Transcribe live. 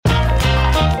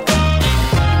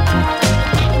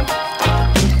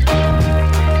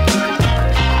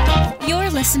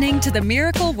listening to the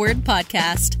Miracle Word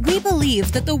Podcast. We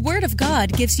believe that the Word of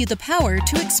God gives you the power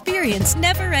to experience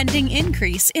never-ending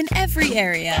increase in every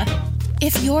area.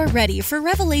 If you're ready for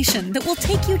revelation that will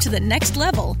take you to the next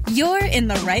level, you're in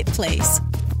the right place.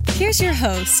 Here's your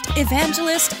host,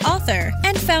 evangelist, author,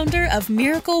 and founder of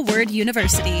Miracle Word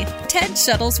University, Ted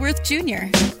Shuttlesworth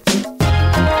Jr.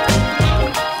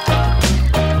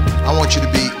 I want you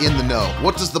to be in the know.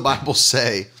 What does the Bible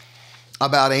say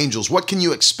about angels? What can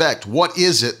you expect? What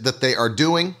is it that they are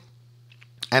doing?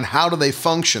 And how do they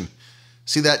function?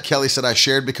 See that? Kelly said, I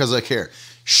shared because I care.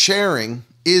 Sharing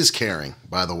is caring,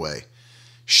 by the way.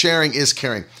 Sharing is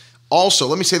caring. Also,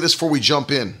 let me say this before we jump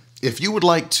in. If you would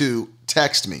like to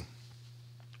text me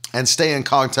and stay in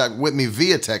contact with me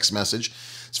via text message,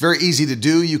 it's very easy to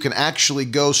do. You can actually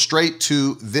go straight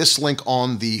to this link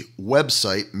on the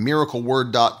website,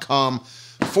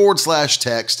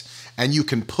 miracleword.com/text, and you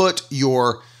can put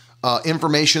your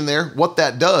information there. What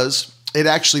that does, it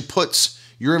actually puts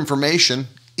your information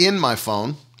in my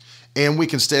phone, and we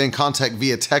can stay in contact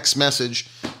via text message,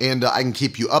 and I can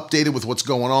keep you updated with what's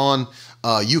going on.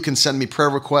 You can send me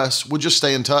prayer requests. We'll just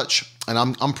stay in touch, and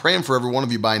I'm praying for every one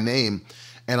of you by name,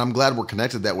 and I'm glad we're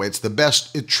connected that way. It's the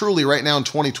best. It truly, right now in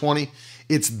 2020,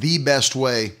 it's the best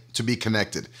way to be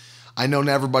connected. I know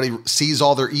not everybody sees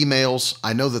all their emails.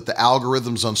 I know that the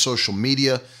algorithms on social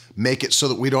media make it so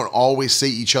that we don't always see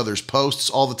each other's posts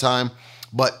all the time,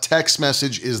 but text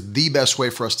message is the best way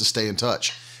for us to stay in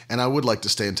touch, and I would like to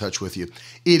stay in touch with you.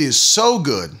 It is so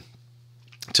good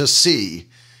to see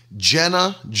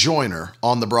Jenna Joyner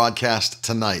on the broadcast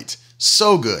tonight.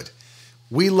 So good.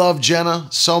 We love Jenna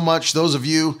so much. Those of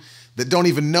you that don't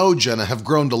even know Jenna have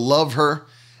grown to love her,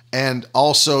 and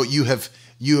also you have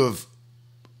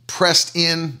pressed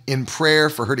in prayer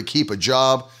for her to keep a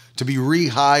job, to be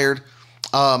rehired.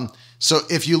 So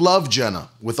if you love Jenna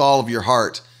with all of your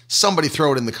heart, somebody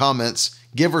throw it in the comments.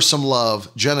 Give her some love.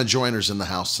 Jenna Joyner's in the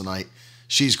house tonight.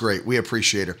 She's great. We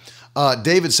appreciate her.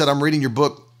 David said, I'm reading your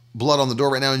book, Blood on the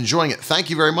Door, right now, enjoying it. Thank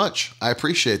you very much. I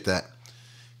appreciate that.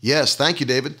 Yes, thank you,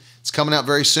 David. It's coming out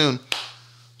very soon.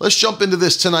 Let's jump into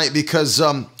this tonight because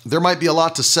there might be a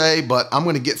lot to say, but I'm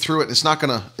going to get through it. It's not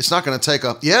going to take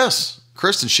up. Yes,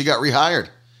 Kristen, she got rehired.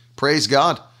 Praise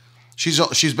God. She's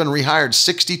been rehired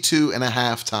 62 and a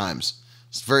half times.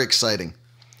 It's very exciting.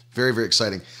 Very, very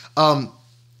exciting.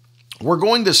 We're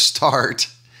going to start,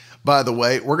 by the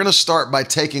way, by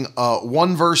taking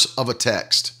one verse of a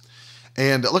text.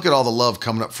 And look at all the love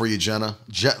coming up for you, Jenna.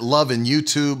 Love in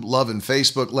YouTube, love in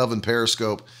Facebook, love in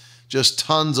Periscope. Just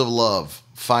tons of love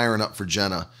firing up for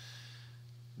Jenna.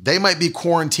 They might be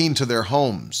quarantined to their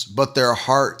homes, but their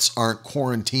hearts aren't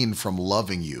quarantined from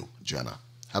loving you, Jenna.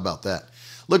 How about that?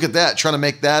 Look at that, trying to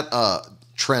make that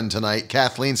trend tonight.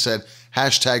 Kathleen said,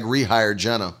 #rehire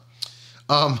Jenna.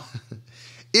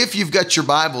 If you've got your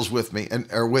Bibles with me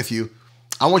or with you,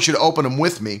 I want you to open them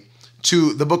with me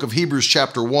to the book of Hebrews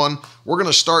chapter 1. We're going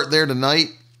to start there tonight.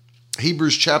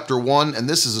 Hebrews chapter 1, and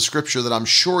this is a scripture that I'm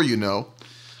sure you know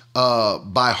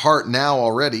by heart now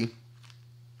already.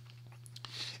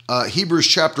 Hebrews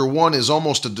chapter 1 is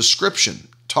almost a description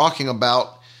talking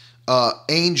about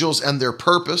angels and their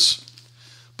purpose.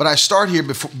 But I start here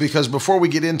because before we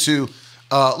get into,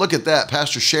 look at that,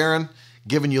 Pastor Sharon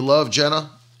giving you love, Jenna,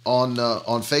 on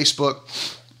Facebook.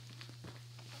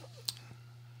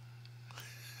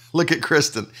 Look at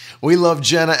Kristen. We love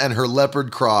Jenna and her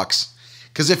leopard Crocs.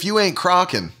 Because if you ain't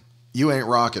crocking, you ain't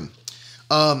rocking.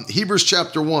 Hebrews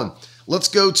chapter 1. Let's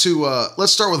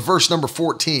start with verse number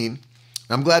 14.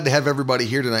 I'm glad to have everybody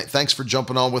here tonight. Thanks for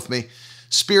jumping on with me.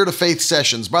 Spirit of Faith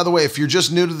sessions. By the way, if you're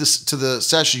just new to the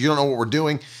session, you don't know what we're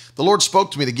doing, the Lord spoke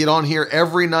to me to get on here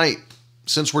every night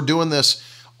since we're doing this.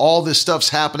 All this stuff's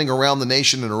happening around the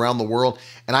nation and around the world.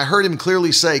 And I heard him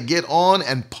clearly say, get on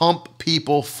and pump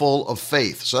people full of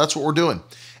faith. So that's what we're doing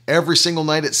every single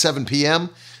night at 7 p.m.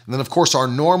 And then, of course, our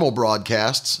normal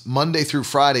broadcasts, Monday through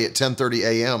Friday at 10:30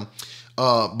 a.m.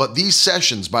 But these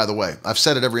sessions, by the way, I've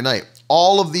said it every night,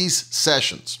 all of these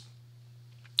sessions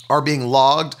are being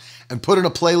logged and put in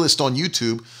a playlist on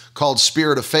YouTube called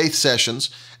Spirit of Faith Sessions.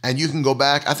 And you can go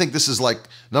back. I think this is like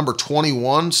number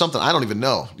 21, something. I don't even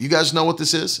know. You guys know what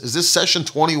this is? Is this session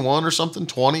 21 or something?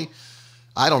 20?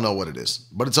 I don't know what it is,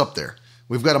 but it's up there.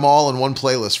 We've got them all in one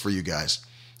playlist for you guys.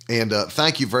 And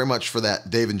thank you very much for that,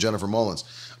 Dave and Jennifer Mullins.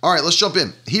 All right, let's jump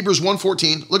in. Hebrews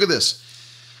 1:14. Look at this.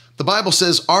 The Bible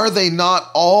says, are they not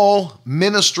all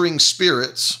ministering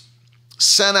spirits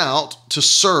sent out to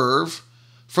serve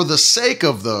for the sake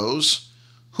of those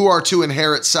who are to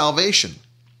inherit salvation?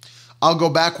 I'll go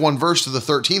back one verse to the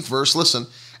 13th verse. Listen,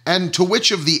 and to which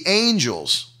of the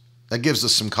angels That gives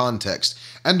us some context.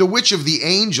 And to which of the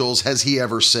angels has he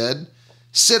ever said,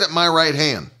 sit at my right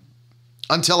hand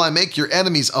until I make your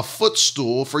enemies a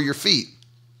footstool for your feet?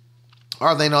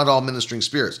 Are they not all ministering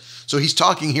spirits? So he's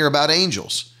talking here about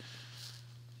angels.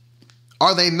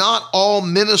 Are they not all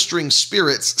ministering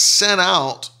spirits sent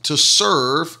out to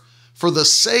serve for the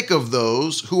sake of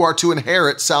those who are to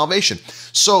inherit salvation?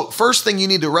 So first thing you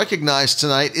need to recognize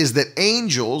tonight is that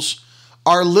angels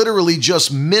are literally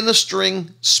just ministering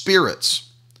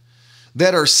spirits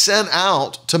that are sent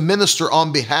out to minister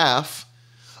on behalf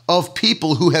of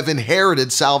people who have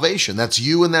inherited salvation. That's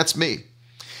you and that's me.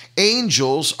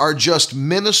 Angels are just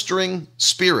ministering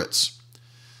spirits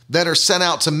that are sent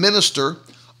out to minister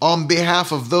on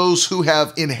behalf of those who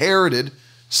have inherited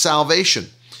salvation.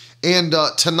 And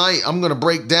tonight I'm going to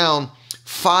break down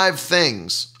 5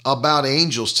 things about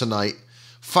angels tonight,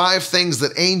 5 things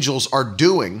that angels are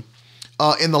doing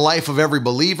in the life of every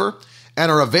believer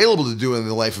and are available to do in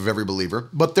the life of every believer,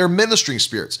 but they're ministering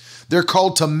spirits. They're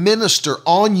called to minister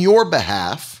on your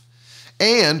behalf,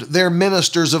 and they're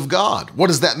ministers of God. What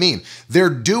does that mean? They're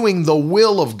doing the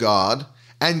will of God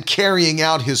and carrying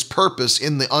out his purpose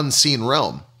in the unseen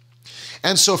realm.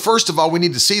 And so first of all, we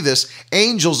need to see this.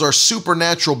 Angels are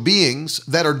supernatural beings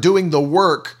that are doing the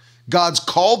work God's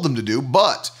called them to do,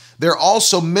 but they're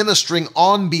also ministering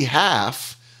on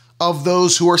behalf of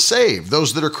those who are saved,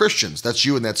 those that are Christians. That's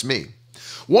you and that's me.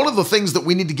 One of the things that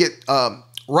we need to get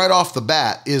right off the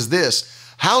bat is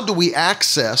this. How do we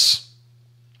access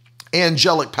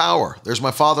angelic power? There's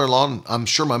my father-in-law, and I'm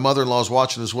sure my mother-in-law is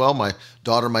watching as well, my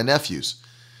daughter, my nephews.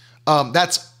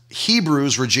 That's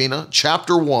Hebrews, Regina,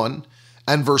 chapter 1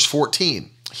 and verse 14.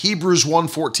 Hebrews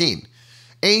 1:14.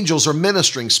 Angels are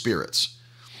ministering spirits.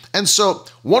 And so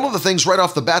one of the things right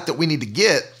off the bat that we need to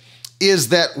get is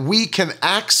that we can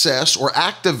access or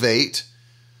activate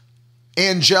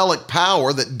angelic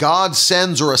power that God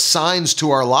sends or assigns to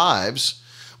our lives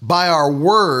by our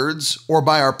words or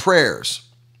by our prayers.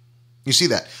 You see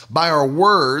that? By our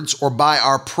words or by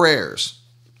our prayers.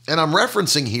 And I'm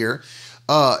referencing here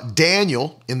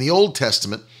Daniel in the Old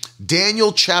Testament,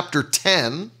 Daniel chapter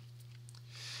 10,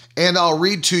 and I'll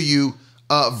read to you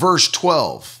verse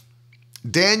 12.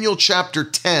 Daniel chapter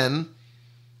 10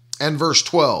 and verse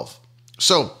 12.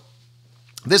 So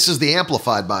this is the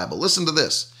Amplified Bible. Listen to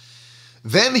this.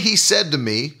 Then he said to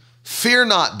me, fear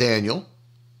not, Daniel,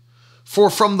 for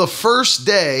from the first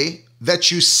day that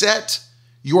you set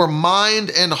your mind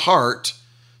and heart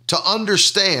to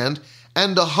understand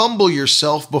and to humble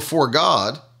yourself before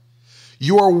God,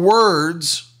 your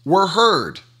words were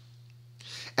heard.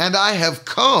 And I have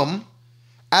come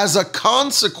as a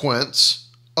consequence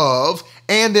of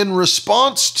and in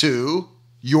response to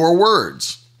your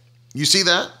words. You see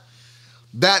that?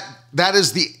 That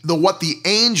is the what the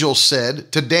angel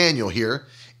said to Daniel here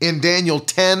in Daniel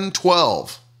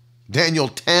 10:12. Daniel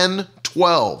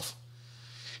 10:12.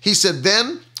 He said,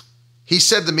 then he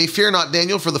said to me, fear not,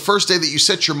 Daniel, for the first day that you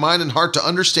set your mind and heart to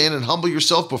understand and humble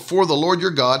yourself before the Lord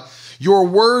your God, your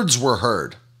words were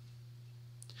heard.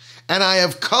 And I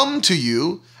have come to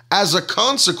you as a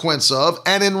consequence of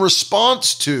and in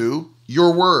response to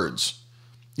your words.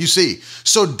 You see,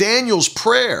 so Daniel's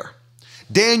prayer,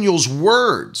 Daniel's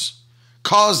words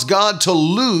caused God to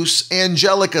loose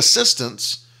angelic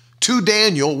assistance to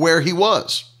Daniel where he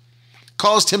was,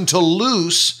 caused him to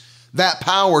loose that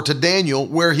power to Daniel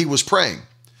where he was praying.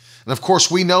 And of course,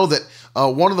 we know that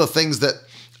one of the things that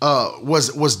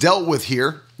was dealt with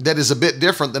here that is a bit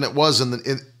different than it was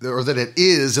that it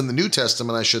is in the New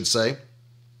Testament, I should say,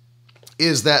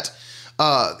 is that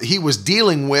he was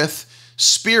dealing with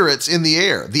spirits in the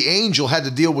air. The angel had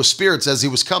to deal with spirits as he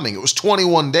was coming. It was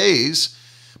 21 days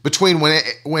between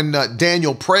when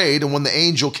Daniel prayed and when the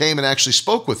angel came and actually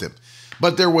spoke with him.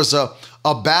 But there was a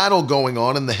battle going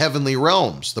on in the heavenly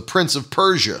realms, the prince of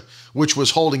Persia, which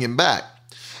was holding him back.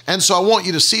 And so I want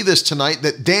you to see this tonight,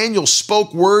 that Daniel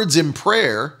spoke words in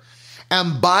prayer,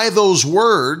 and by those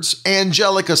words,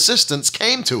 angelic assistance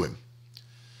came to him.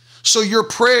 So your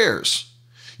prayers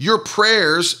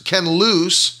can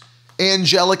loose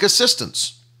angelic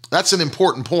assistance. That's an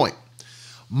important point.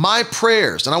 My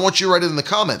prayers, and I want you to write it in the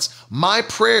comments, my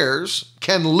prayers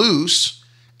can loose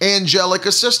angelic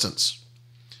assistance.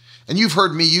 And you've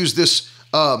heard me use this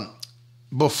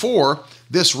before,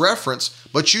 this reference,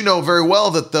 but you know very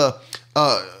well that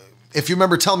if you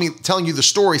remember telling you the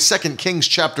story, 2 Kings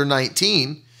chapter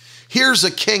 19, here's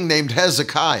a king named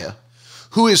Hezekiah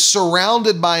who is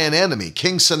surrounded by an enemy,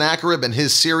 King Sennacherib and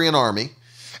his Syrian army,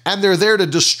 and they're there to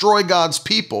destroy God's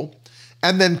people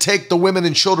and then take the women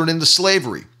and children into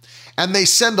slavery. And they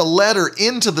send a letter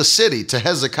into the city to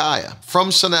Hezekiah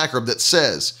from Sennacherib that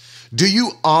says, Do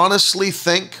you honestly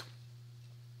think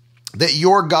that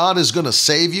your God is going to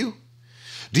save you?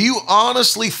 Do you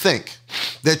honestly think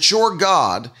that your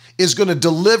God is going to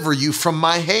deliver you from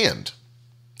my hand?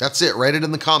 That's it. Write it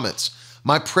in the comments.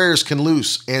 My prayers can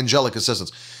loose angelic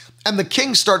assistance. And the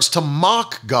king starts to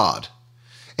mock God.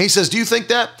 And he says, do you think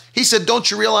that? He said,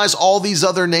 don't you realize all these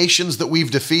other nations that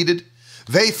we've defeated?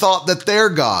 They thought that their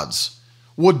gods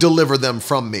would deliver them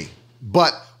from me.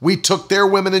 But we took their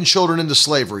women and children into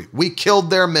slavery. We killed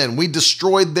their men. We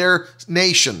destroyed their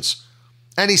nations.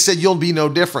 And he said, you'll be no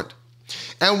different.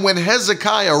 And when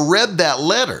Hezekiah read that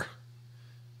letter,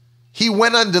 he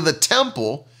went unto the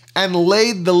temple and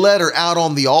laid the letter out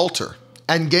on the altar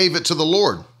and gave it to the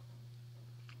Lord.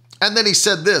 And then he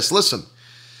said this, listen.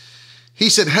 He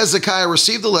said, Hezekiah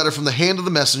received the letter from the hand of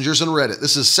the messengers and read it.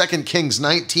 This is 2 Kings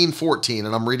 19:14,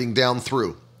 and I'm reading down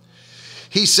through.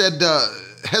 He said,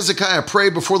 Hezekiah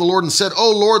prayed before the Lord and said,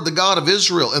 O Lord, the God of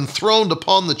Israel, enthroned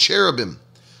upon the cherubim,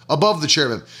 above the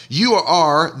cherubim, you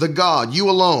are the God, you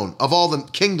alone, of all the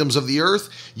kingdoms of the earth.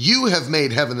 You have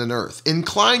made heaven and earth.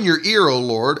 Incline your ear, O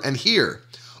Lord, and hear.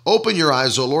 Open your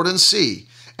eyes, O Lord, and see,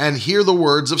 and hear the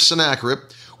words of Sennacherib,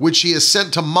 which he has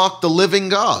sent to mock the living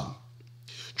God.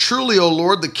 Truly, O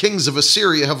Lord, the kings of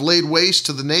Assyria have laid waste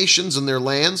to the nations and their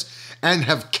lands, and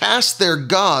have cast their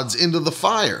gods into the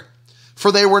fire.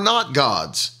 For they were not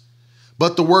gods,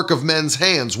 but the work of men's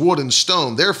hands, wood and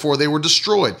stone. Therefore they were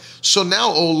destroyed. So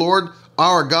now, O Lord,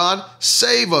 our God,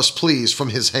 save us, please, from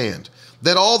his hand,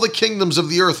 that all the kingdoms of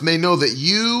the earth may know that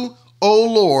you, O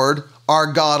Lord,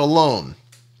 are God alone.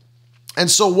 And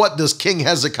so what does King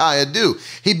Hezekiah do?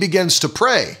 He begins to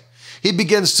pray. He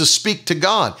begins to speak to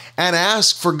God and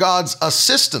ask for God's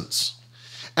assistance.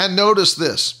 And notice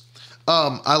this.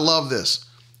 I love this.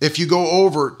 If you go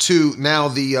over to now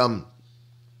the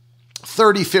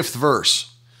 35th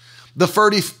verse, the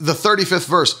 35th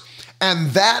verse, and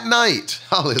that night,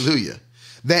 hallelujah,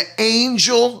 the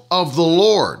angel of the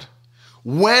Lord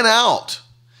went out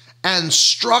and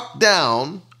struck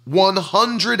down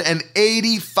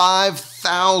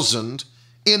 185,000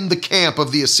 in the camp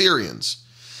of the Assyrians.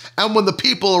 And when the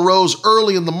people arose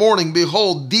early in the morning,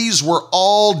 behold, these were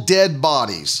all dead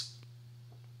bodies.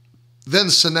 Then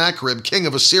Sennacherib, king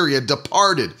of Assyria,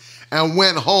 departed and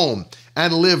went home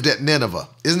and lived at Nineveh.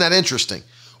 Isn't that interesting?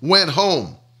 Went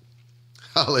home.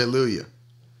 Hallelujah.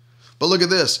 But look at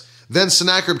this. Then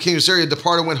Sennacherib, king of Assyria,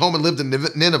 departed and went home and lived in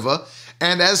Nineveh.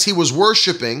 And as he was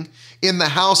worshiping in the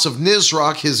house of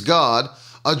Nisroch, his god,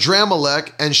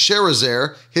 Adramelech and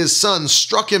Sharezer, his son,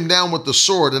 struck him down with the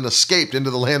sword and escaped into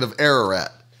the land of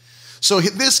Ararat. So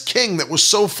this king that was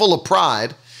so full of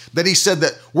pride that he said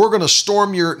that we're going to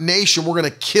storm your nation, we're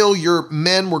going to kill your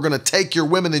men, we're going to take your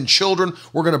women and children,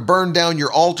 we're going to burn down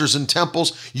your altars and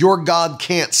temples, your God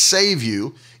can't save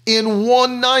you, in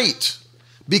one night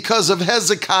because of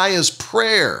Hezekiah's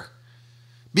prayer,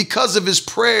 because of his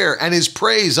prayer and his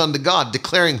praise unto God,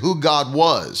 declaring who God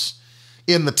was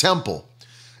in the temple.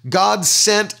 God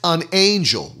sent an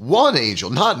angel, one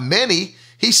angel, not many.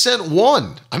 He sent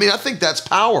one. I mean, I think that's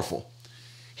powerful.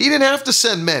 He didn't have to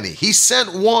send many. He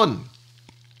sent one.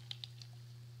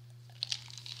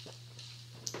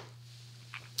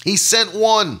 He sent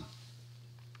one.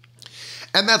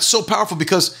 And that's so powerful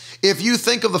because if you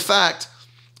think of the fact,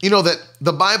 that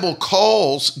the Bible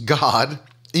calls God,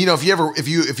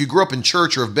 if you grew up in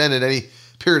church or have been at any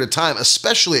period of time,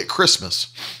 especially at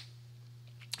Christmas,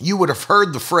 you would have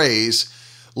heard the phrase,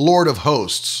 Lord of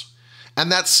Hosts.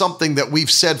 And that's something that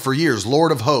we've said for years,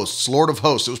 Lord of Hosts, Lord of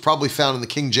Hosts. It was probably found in the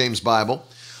King James Bible,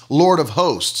 Lord of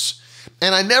Hosts.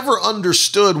 And I never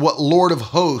understood what Lord of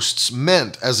Hosts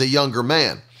meant as a younger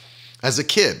man, as a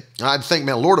kid. I'd think,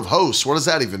 man, Lord of Hosts, what does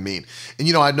that even mean?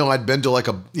 And, I know I'd been to like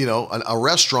a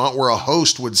restaurant where a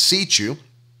host would seat you.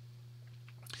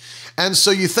 And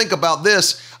so you think about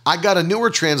this, I got a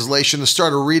newer translation and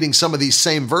started reading some of these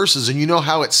same verses, and you know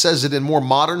how it says it in more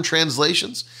modern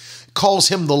translations? It calls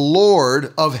him the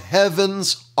Lord of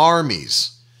heaven's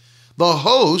armies. The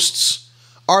hosts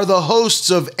are the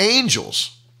hosts of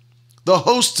angels. The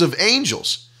hosts of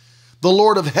angels. The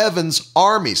Lord of heaven's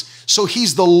armies. So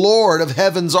he's the Lord of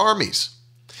heaven's armies.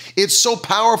 It's so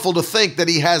powerful to think that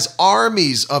he has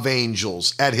armies of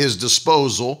angels at his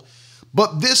disposal,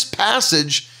 but this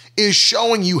passage is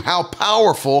showing you how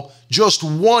powerful just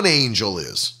one angel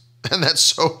is. And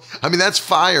that's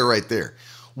fire right there.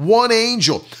 One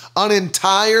angel, an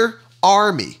entire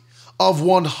army of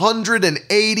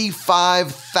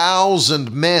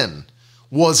 185,000 men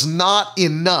was not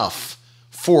enough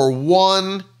for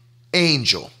one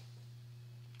angel.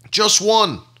 Just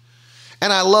one.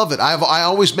 And I love it. I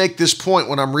always make this point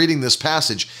when I'm reading this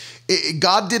passage.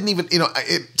 God didn't even,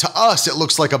 to us, it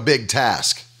looks like a big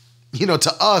task.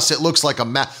 To us, it looks like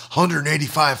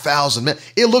 185,000 men.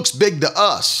 It looks big to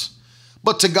us,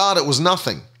 but to God, it was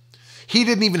nothing. He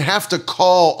didn't even have to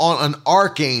call on an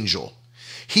archangel.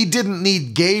 He didn't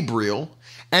need Gabriel,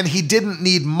 and he didn't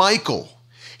need Michael.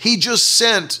 He just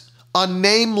sent a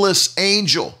nameless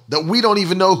angel that we don't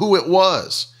even know who it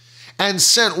was, and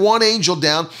sent one angel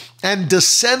down and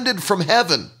descended from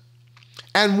heaven.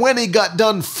 And when he got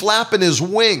done flapping his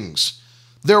wings,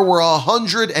 there were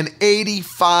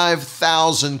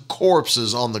 185,000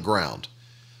 corpses on the ground.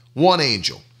 One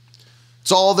angel.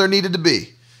 It's all there needed to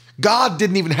be. God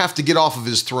didn't even have to get off of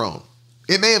his throne.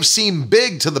 It may have seemed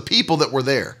big to the people that were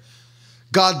there.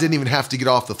 God didn't even have to get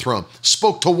off the throne.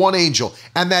 Spoke to one angel,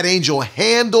 and that angel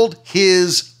handled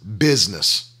his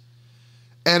business.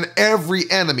 And every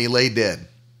enemy lay dead.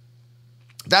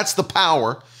 That's the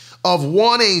power of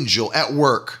one angel at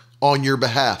work on your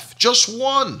behalf. Just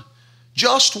one.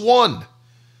 Just one.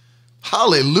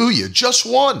 Hallelujah. Just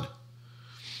one.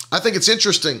 I think it's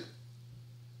interesting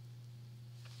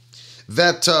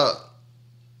that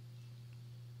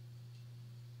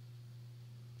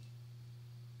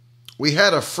we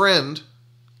had a friend.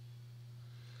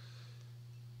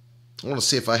 I want to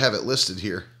see if I have it listed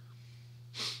here.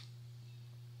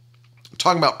 I'm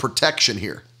talking about protection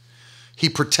here. He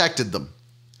protected them.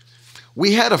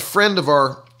 We had a friend of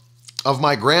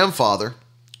my grandfather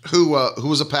who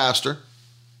was a pastor,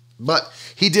 but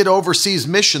he did overseas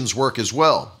missions work as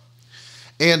well.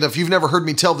 And if you've never heard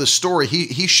me tell this story,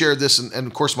 he shared this, and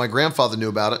of course my grandfather knew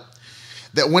about it,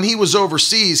 that when he was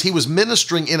overseas, he was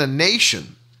ministering in a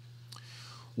nation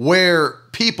where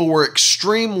people were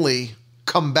extremely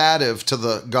combative to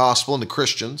the gospel and to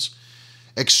Christians,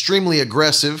 extremely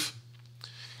aggressive.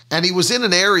 And he was in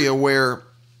an area where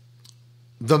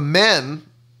the men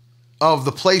of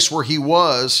the place where he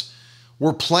was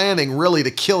were planning really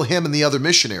to kill him and the other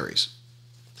missionaries.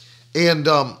 And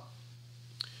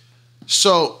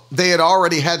so they had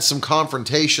already had some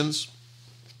confrontations,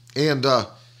 and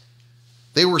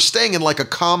they were staying in like a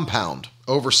compound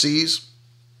overseas.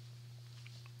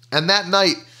 And that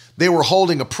night they were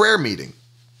holding a prayer meeting.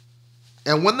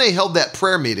 And when they held that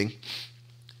prayer meeting,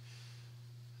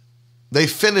 they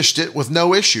finished it with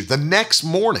no issue. The next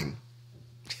morning,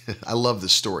 I love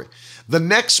this story. The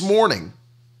next morning,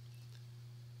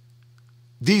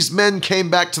 these men came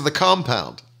back to the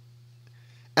compound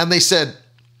and they said,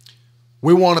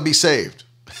 "We want to be saved.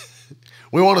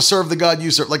 We want to serve the God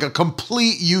you serve." Like a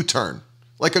complete U-turn,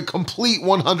 like a complete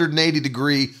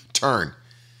 180-degree turn.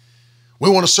 "We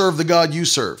want to serve the God you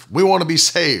serve. We want to be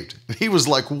saved." He was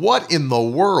like, "What in the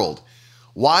world?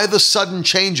 Why the sudden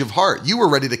change of heart? You were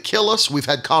ready to kill us. We've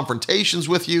had confrontations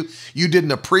with you. You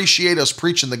didn't appreciate us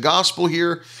preaching the gospel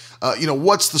here.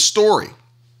 What's the story?"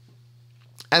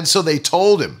 And so they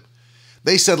told him.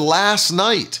 They said, "Last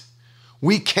night,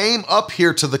 we came up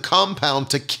here to the compound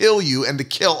to kill you and to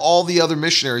kill all the other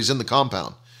missionaries in the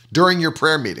compound during your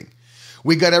prayer meeting.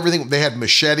 We got everything." They had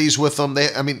machetes with them.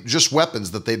 Just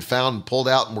weapons that they'd found and pulled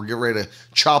out, and were getting ready to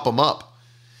chop them up.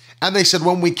 And they said,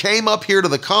 when we came up here to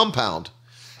the compound,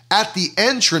 at the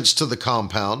entrance to the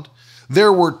compound,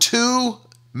 there were two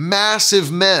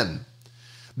massive men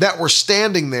that were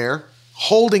standing there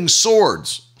holding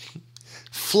swords,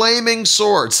 flaming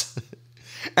swords.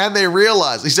 And they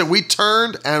realized, he said, we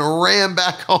turned and ran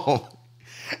back home.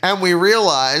 And we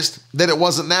realized that it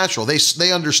wasn't natural.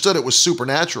 They understood it was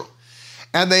supernatural.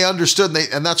 And they understood,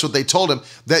 and that's what they told him,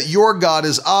 that your God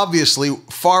is obviously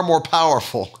far more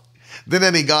powerful than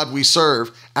any God we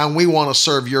serve, and we want to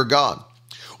serve your God.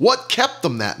 What kept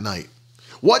them that night?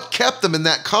 What kept them in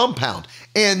that compound?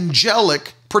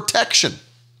 Angelic protection.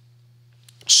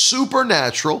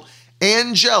 Supernatural,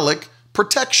 angelic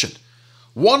protection.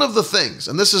 One of the things,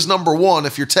 and this is number one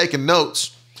if you're taking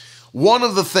notes, one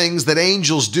of the things that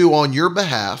angels do on your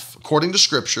behalf, according to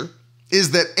Scripture,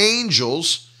 is that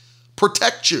angels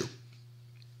protect you.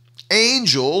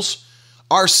 Angels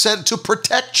are sent to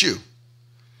protect you.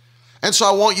 And so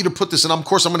I want you to put this, and of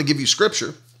course I'm going to give you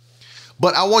Scripture,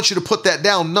 but I want you to put that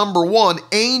down. Number one,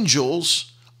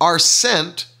 angels are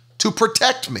sent to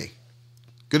protect me.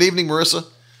 Good evening, Marissa.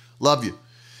 Love you.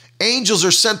 Angels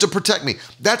are sent to protect me.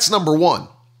 That's number one.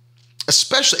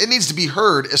 Especially, it needs to be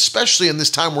heard, especially in this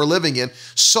time we're living in.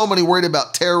 So many worried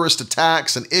about terrorist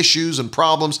attacks and issues and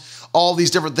problems, all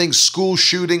these different things, school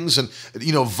shootings and,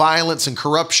 violence and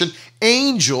corruption.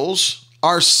 Angels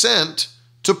are sent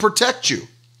to protect you.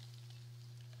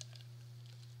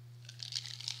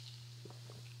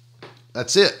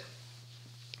 That's it.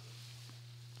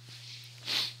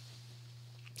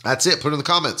 That's it. Put it in the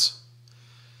comments.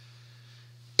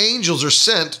 Angels are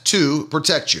sent to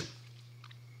protect you.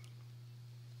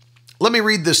 Let me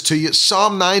read this to you.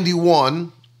 Psalm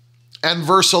 91 and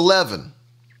verse 11.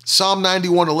 Psalm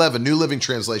 91:11, New Living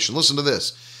Translation. Listen to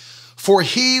this. For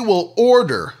he will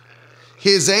order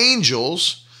his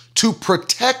angels to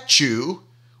protect you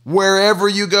wherever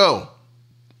you go.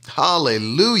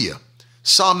 Hallelujah.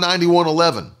 Psalm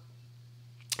 91:11.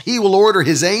 He will order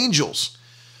his angels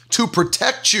to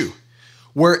protect you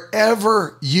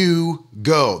wherever you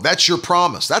go. That's your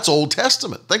promise. That's Old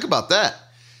Testament. Think about that.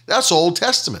 That's Old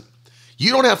Testament.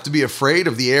 You don't have to be afraid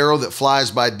of the arrow that flies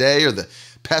by day or the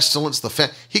pestilence.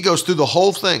 He goes through the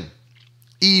whole thing.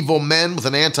 Evil men with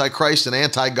an antichrist and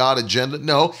anti-God agenda.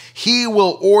 No, he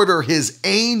will order his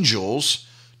angels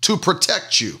to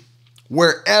protect you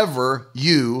wherever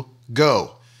you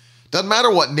go. Doesn't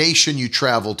matter what nation you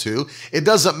travel to. It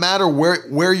doesn't matter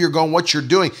where you're going, what you're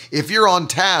doing. If you're on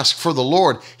task for the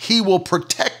Lord, he will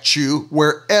protect you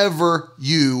wherever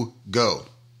you go.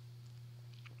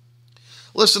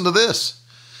 Listen to this.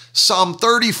 Psalm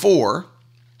 34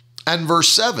 and verse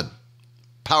 7.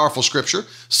 Powerful scripture.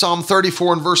 Psalm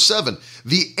 34 and verse 7.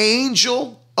 The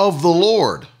angel of the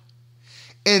Lord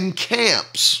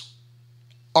encamps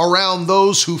around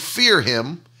those who fear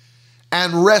him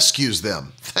and rescues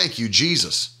them. Thank you,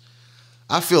 Jesus.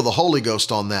 I feel the Holy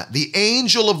Ghost on that. The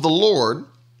angel of the Lord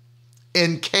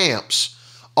encamps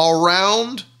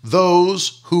around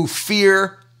those who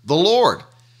fear the Lord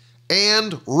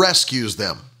and rescues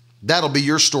them. That'll be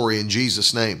your story in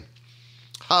Jesus' name.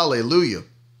 Hallelujah.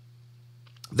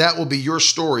 That will be your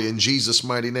story in Jesus'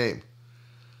 mighty name.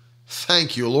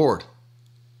 Thank you, Lord.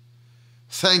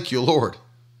 Thank you, Lord.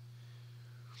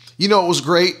 You know, it was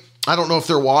great. I don't know if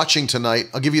they're watching tonight.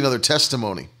 I'll give you another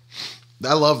testimony.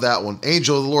 I love that one.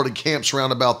 Angel of the Lord encamps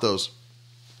round about those.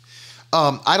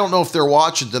 I don't know if they're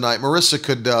watching tonight. Marissa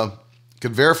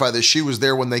could verify this. She was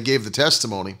there when they gave the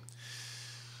testimony.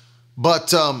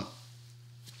 But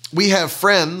we have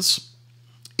friends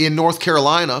in North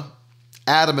Carolina,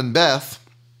 Adam and Beth,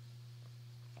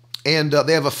 and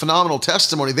they have a phenomenal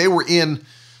testimony. They were in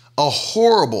a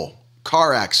horrible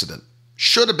car accident.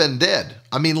 Should have been dead.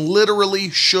 I mean, literally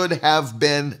should have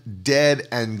been dead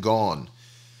and gone.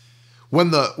 When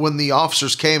the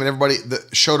officers came and everybody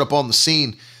that showed up on the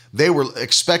scene, they were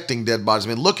expecting dead bodies. I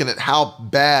mean, looking at how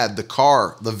bad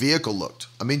the vehicle looked.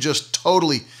 I mean, just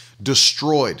totally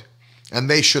destroyed. And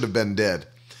they should have been dead.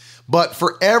 But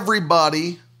for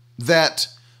everybody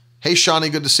hey, Shawnee,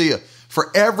 good to see you.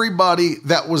 For everybody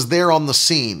that was there on the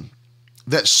scene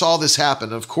that saw this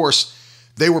happen, of course,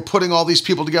 they were putting all these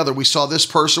people together. We saw this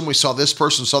person, we saw this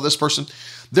person, saw this person.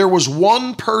 There was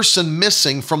one person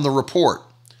missing from the report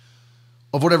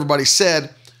of what everybody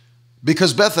said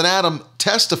because Beth and Adam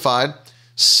testified,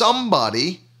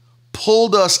 somebody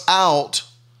pulled us out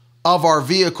of our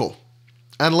vehicle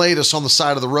and laid us on the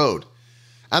side of the road.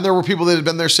 And there were people that had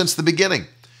been there since the beginning.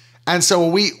 And so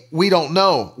we don't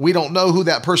know. We don't know who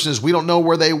that person is. We don't know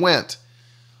where they went.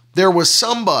 There was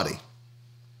somebody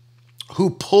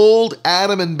who pulled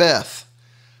Adam and Beth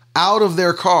out of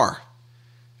their car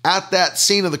at that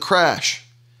scene of the crash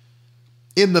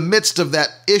in the midst of that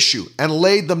issue and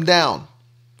laid them down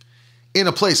in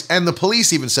a place. And the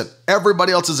police even said,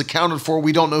 everybody else is accounted for.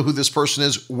 We don't know who this person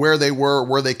is, where they were,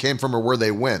 where they came from, or where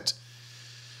they went.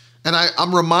 And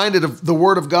I'm reminded of the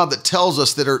word of God that tells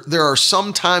us that there are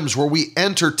some times where we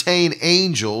entertain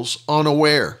angels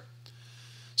unaware.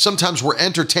 Sometimes we're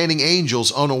entertaining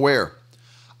angels unaware.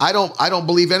 I don't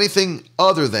believe anything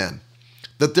other than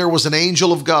that there was an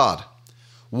angel of God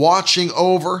watching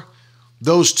over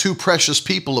those two precious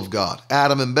people of God,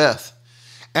 Adam and Beth,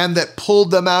 and that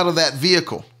pulled them out of that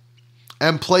vehicle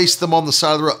and placed them on the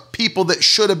side of the road. People that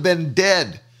should have been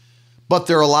dead, but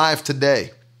they're alive today.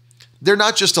 They're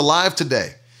not just alive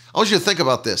today. I want you to think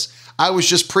about this. I was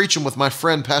just preaching with my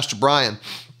friend, Pastor Brian,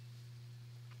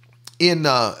 in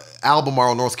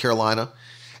Albemarle, North Carolina,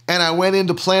 and I went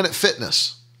into Planet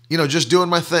Fitness, just doing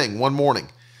my thing one morning,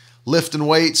 lifting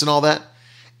weights and all that.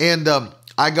 And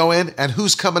I go in, and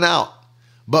who's coming out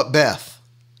but Beth,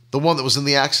 the one that was in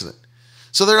the accident.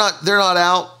 So they're not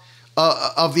out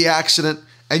of the accident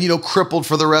and, crippled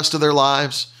for the rest of their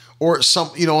lives or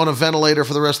on a ventilator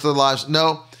for the rest of their lives.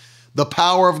 No. The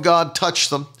power of God touched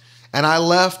them, and I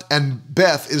left, and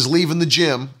Beth is leaving the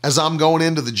gym as I'm going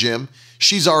into the gym.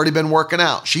 She's already been working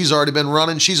out. She's already been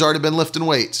running. She's already been lifting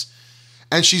weights,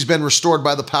 and she's been restored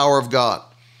by the power of God.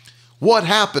 What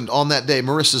happened on that day?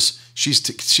 Marissa, she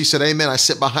said, amen. I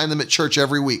sit behind them at church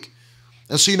every week.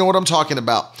 And so you know what I'm talking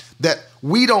about, that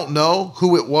we don't know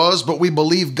who it was, but we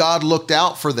believe God looked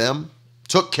out for them,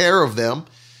 took care of them.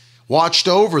 watched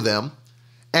over them,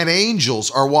 and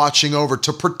angels are watching over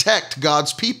to protect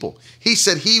God's people. He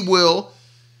said he will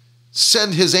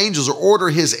send his angels or order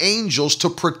his angels to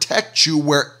protect you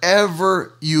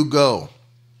wherever you go.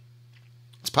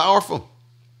 It's powerful.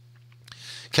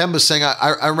 Kemba's saying,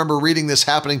 I remember reading this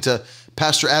happening to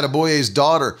Pastor Adeboye's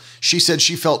daughter. She said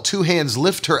she felt two hands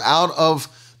lift her out of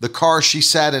the car she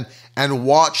sat in and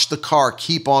watch the car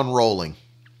keep on rolling.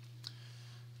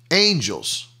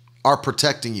 Angels are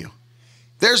protecting you.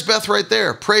 There's Beth right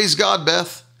there. Praise God,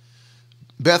 Beth.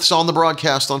 Beth's on the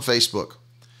broadcast on Facebook.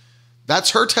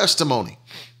 That's her testimony.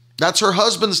 That's her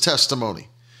husband's testimony.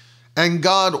 And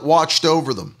God watched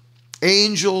over them.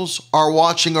 Angels are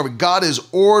watching over. God is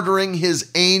ordering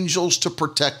his angels to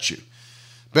protect you.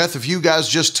 Beth, if you guys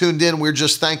just tuned in, we're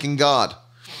just thanking God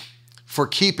for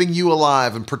keeping you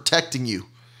alive and protecting you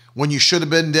when you should have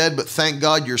been dead, but thank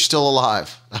God you're still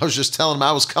alive. I was just telling him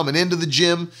I was coming into the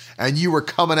gym and you were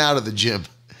coming out of the gym.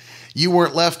 You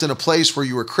weren't left in a place where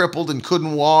you were crippled and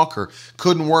couldn't walk or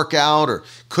couldn't work out or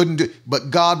couldn't do,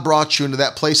 but God brought you into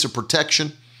that place of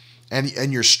protection,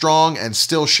 and you're strong and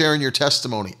still sharing your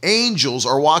testimony. Angels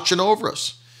are watching over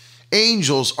us.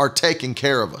 Angels are taking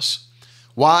care of us.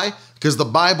 Why? Because the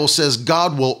Bible says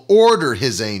God will order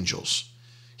his angels.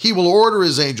 He will order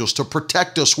his angels to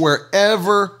protect us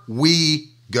wherever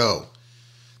we go.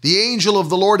 The angel of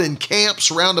the Lord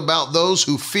encamps round about those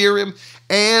who fear him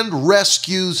and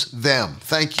rescues them.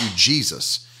 Thank you,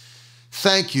 Jesus.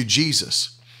 Thank you,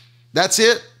 Jesus. That's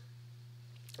it.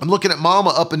 I'm looking at Mama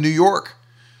up in New York.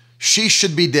 She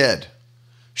should be dead.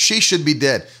 She should be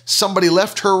dead. Somebody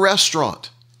left her restaurant.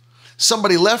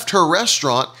 Somebody left her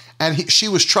restaurant and he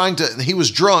was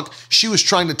drunk. She was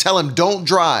trying to tell him, don't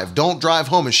drive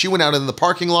home. And she went out in the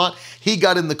parking lot. He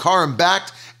got in the car and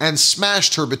backed and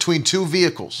smashed her between two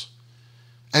vehicles.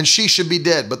 And she should be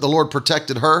dead, but the Lord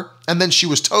protected her. And then she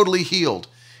was totally healed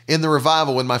in the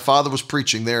revival when my father was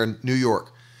preaching there in New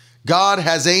York. God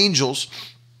has angels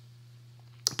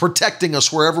protecting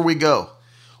us wherever we go,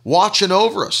 watching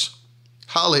over us.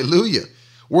 Hallelujah.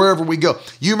 Wherever we go.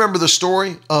 You remember the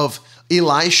story of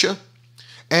Elisha?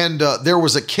 And there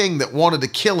was a king that wanted to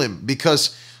kill him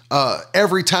because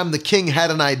every time the king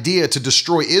had an idea to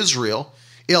destroy Israel,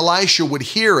 Elisha would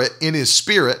hear it in his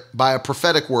spirit by a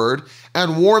prophetic word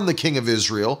and warn the king of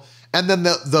Israel, and then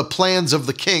the plans of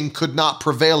the king could not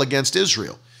prevail against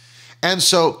Israel. And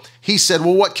so he said,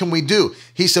 well, what can we do?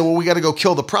 He said, well, we got to go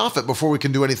kill the prophet before we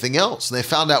can do anything else. And they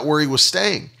found out where he was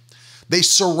staying. They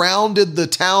surrounded the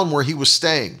town where he was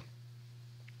staying.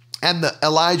 And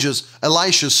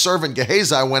Elisha's servant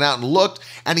Gehazi went out and looked,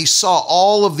 and he saw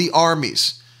all of the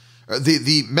armies,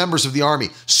 the members of the army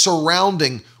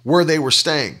surrounding where they were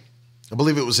staying. I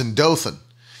believe it was in Dothan.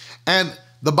 And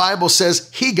the Bible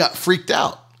says he got freaked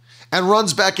out and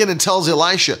runs back in and tells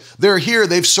Elisha, they're here,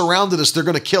 they've surrounded us, they're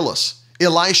going to kill us.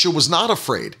 Elisha was not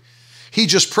afraid. He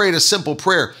just prayed a simple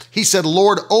prayer. He said,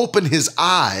 Lord, open his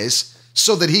eyes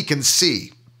so that he can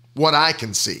see what I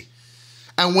can see.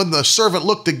 And when the servant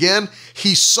looked again,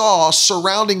 he saw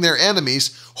surrounding their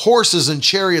enemies horses and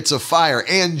chariots of fire,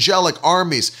 angelic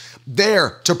armies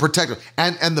there to protect them.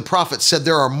 And the prophet said,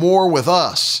 there are more with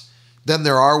us than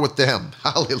there are with them.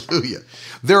 Hallelujah.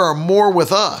 There are more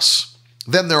with us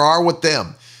than there are with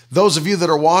them. Those of you that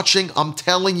are watching, I'm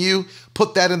telling you,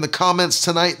 put that in the comments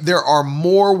tonight. There are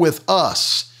more with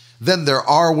us than there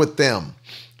are with them.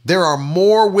 There are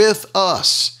more with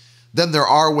us than there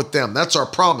are with them. That's our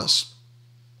promise.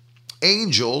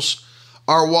 Angels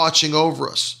are watching over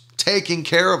us, taking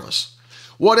care of us.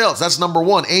 What else? That's number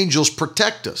one. Angels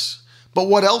protect us. But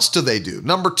what else do they do?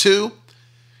 Number two,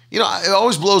 it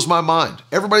always blows my mind.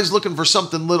 Everybody's looking for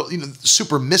something little,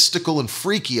 super mystical and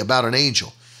freaky about an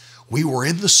angel. We were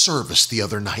in the service the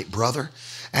other night, brother,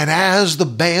 and as the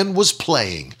band was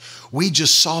playing, we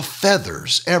just saw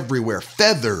feathers everywhere.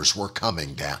 Feathers were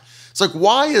coming down. It's like,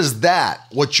 why is that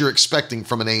what you're expecting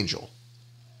from an angel?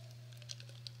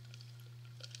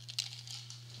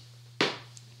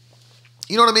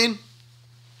 You know what I mean?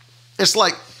 It's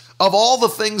like, of all the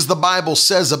things the Bible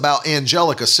says about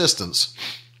angelic assistance,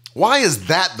 why is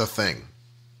that the thing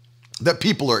that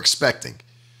people are expecting?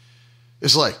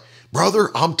 It's like, brother,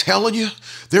 I'm telling you,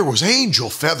 there was angel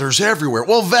feathers everywhere.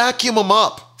 Well, vacuum them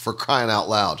up, for crying out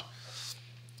loud.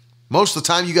 Most of the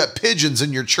time you got pigeons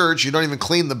in your church. You don't even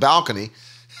clean the balcony.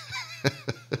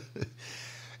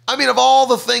 I mean, of all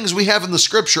the things we have in the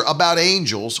scripture about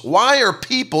angels, why are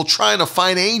people trying to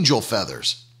find angel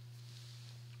feathers?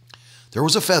 There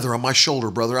was a feather on my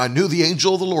shoulder, brother. I knew the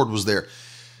angel of the Lord was there.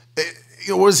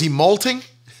 What is he, molting?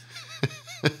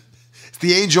 Is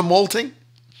the angel molting?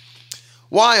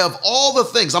 Why, of all the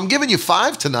things, I'm giving you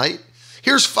 5 tonight.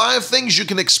 Here's 5 things you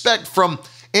can expect from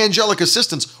angelic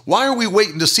assistance. Why are we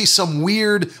waiting to see some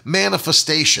weird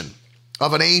manifestation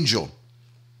of an angel?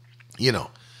 You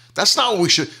know, that's not what we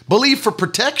should believe for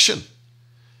protection.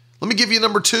 Let me give you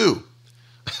number 2.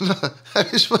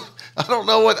 I don't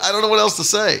know what else to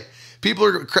say. People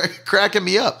are cracking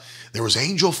me up. There was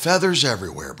angel feathers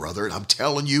everywhere, brother. And I'm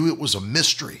telling you, it was a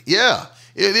mystery. Yeah,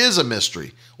 it is a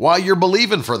mystery. Why you're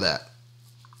believing for that?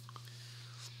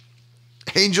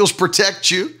 Angels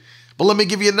protect you. But let me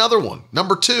give you another one.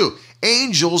 Number 2,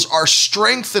 angels are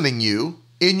strengthening you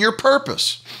in your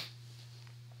purpose.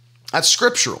 That's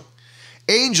scriptural.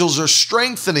 Angels are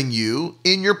strengthening you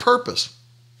in your purpose.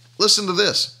 Listen to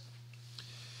this.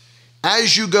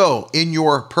 As you go in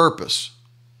your purpose.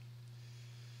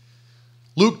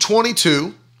 Luke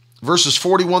 22, verses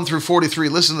 41 through 43.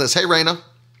 Listen to this. Hey, Raina.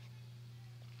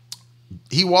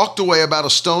 He walked away about a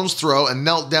stone's throw and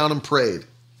knelt down and prayed.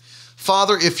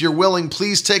 Father, if you're willing,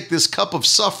 please take this cup of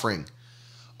suffering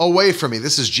away from me.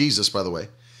 This is Jesus, by the way.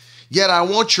 Yet I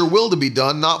want your will to be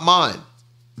done, not mine.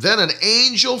 Then an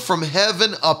angel from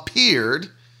heaven appeared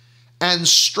and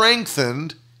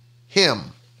strengthened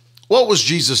him. What was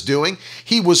Jesus doing?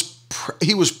 He was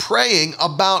praying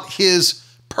about his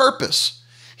purpose.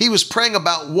 He was praying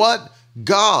about what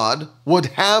God would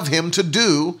have him to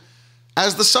do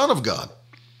as the Son of God.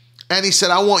 And he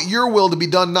said, I want your will to be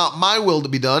done, not my will to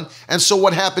be done. And so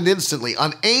what happened instantly?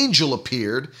 An angel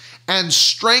appeared and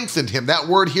strengthened him. That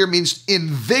word here means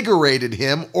invigorated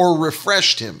him or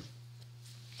refreshed him.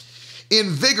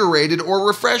 Invigorated or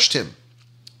refreshed him.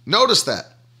 Notice that.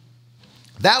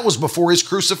 That was before his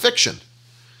crucifixion.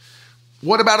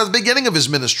 What about at the beginning of his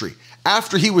ministry?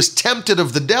 After he was tempted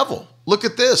of the devil. Look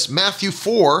at this, Matthew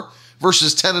 4,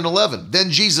 verses 10 and 11. Then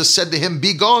Jesus said to him,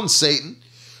 Begone, Satan,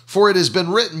 for it has been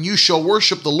written, you shall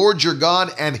worship the Lord your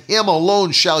God, and him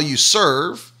alone shall you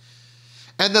serve.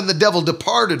 And then the devil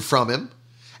departed from him,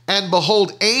 and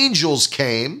behold, angels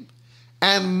came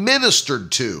and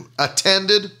ministered to,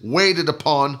 attended, waited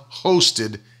upon,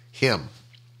 hosted him.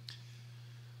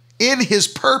 In his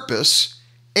purpose,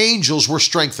 angels were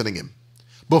strengthening him.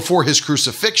 Before his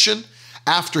crucifixion,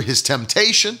 after his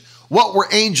temptation, what were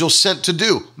angels sent to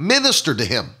do? Minister to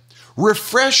him,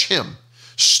 refresh him,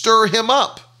 stir him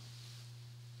up.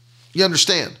 You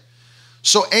understand?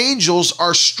 So angels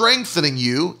are strengthening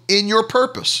you in your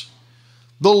purpose.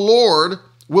 The Lord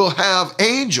will have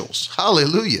angels,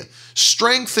 hallelujah,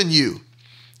 strengthen you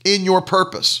in your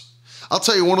purpose. I'll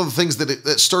tell you one of the things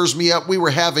that stirs me up. We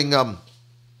were having a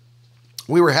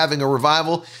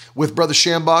revival with Brother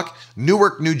Shambach,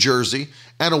 Newark, New Jersey,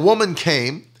 and a woman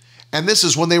came, and this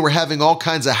is when they were having all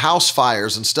kinds of house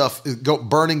fires and stuff,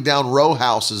 burning down row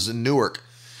houses in Newark,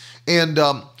 and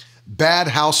bad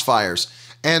house fires.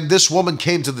 And this woman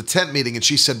came to the tent meeting and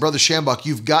she said, Brother Shambach,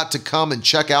 you've got to come and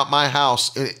check out my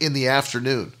house in the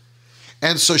afternoon.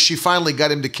 And so she finally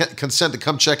got him to consent to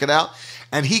come check it out.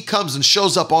 And he comes and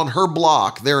shows up on her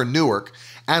block there in Newark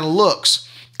and looks,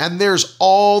 and there's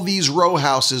all these row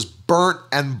houses burnt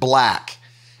and black,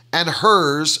 and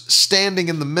hers standing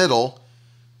in the middle,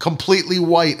 completely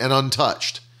white and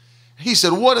untouched. He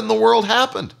said, what in the world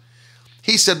happened?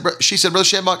 She said, Brother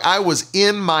Shambach, I was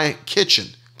in my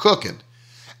kitchen cooking.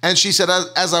 And she said,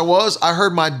 as I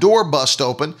heard my door bust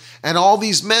open, and all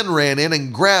these men ran in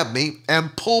and grabbed me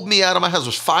and pulled me out of my house. It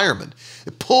was firemen.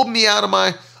 It pulled me out of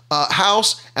my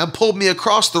house and pulled me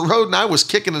across the road, and I was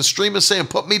kicking and screaming, saying,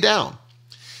 put me down.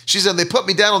 She said, they put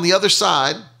me down on the other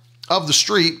side of the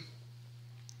street.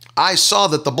 I saw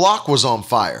that the block was on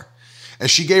fire. And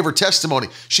she gave her testimony.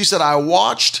 She said, I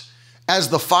watched as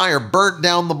the fire burnt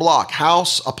down the block.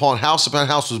 House upon house upon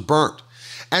house was burnt.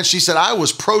 And she said, I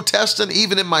was protesting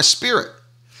even in my spirit.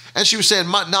 And she was saying,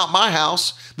 not my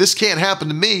house. This can't happen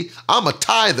to me. I'm a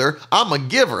tither. I'm a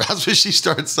giver. That's what she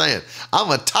started saying. I'm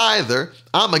a tither.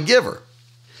 I'm a giver.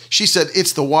 She said,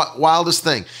 it's the wildest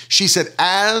thing. She said,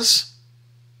 as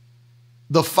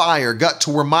the fire got to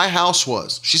where my house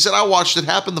was, she said, I watched it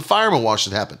happen. The fireman watched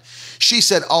it happen. She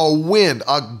said,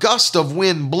 a gust of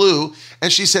wind blew.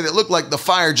 And she said, it looked like the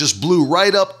fire just blew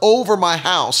right up over my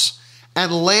house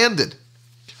and landed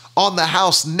on the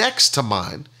house next to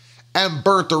mine and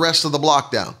burnt the rest of the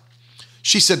block down.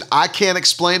 She said, I can't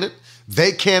explain it.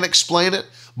 They can't explain it.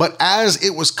 But as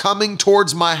it was coming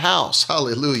towards my house,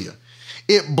 hallelujah,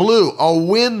 it blew, a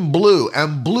wind blew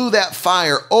and blew that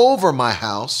fire over my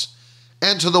house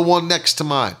and to the one next to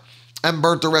mine and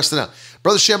burnt the rest of it down.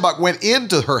 Brother Shambach went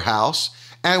into her house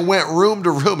and went room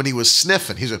to room, and he was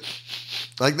sniffing. He's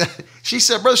like that. She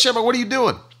said, Brother Shambach, what are you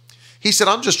doing? He said,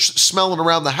 I'm just smelling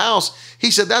around the house.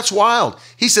 He said, that's wild.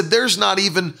 He said,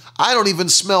 I don't even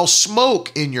smell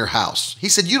smoke in your house. He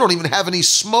said, you don't even have any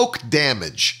smoke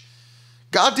damage.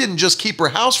 God didn't just keep her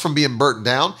house from being burnt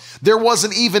down. There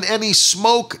wasn't even any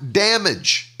smoke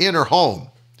damage in her home.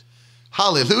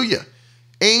 Hallelujah.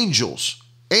 Angels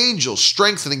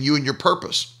strengthening you in your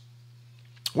purpose.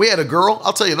 We had a girl,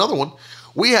 I'll tell you another one.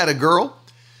 We had a girl,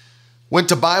 went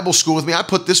to Bible school with me. I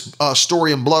put this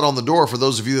story in Blood on the Door for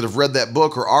those of you that have read that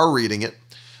book or are reading it.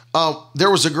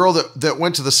 There was a girl that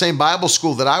went to the same Bible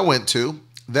school that I went to,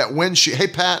 that when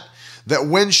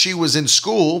she was in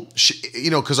school,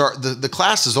 because the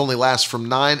classes only last from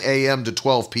 9 a.m. to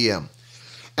 12 p.m.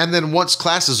 And then once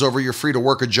class is over, you're free to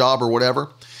work a job or whatever.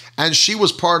 And she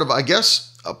was part of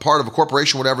a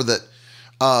corporation, whatever, that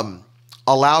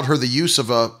allowed her the use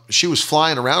of she was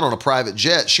flying around on a private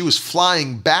jet. She was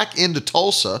flying back into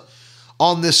Tulsa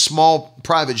on this small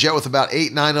private jet with about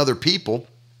 8-9 other people.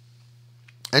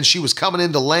 And she was coming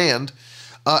into land,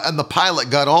 and the pilot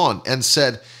got on and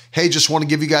said, hey, just want to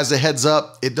give you guys a heads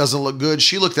up. It doesn't look good.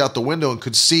 She looked out the window and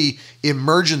could see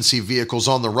emergency vehicles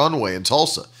on the runway in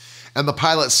Tulsa. And the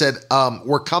pilot said,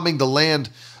 we're coming to land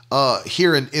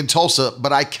here in Tulsa,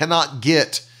 but I cannot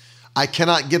get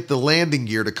the landing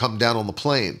gear to come down on the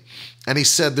plane. And he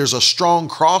said, there's a strong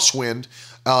crosswind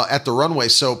at the runway.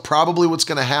 So probably what's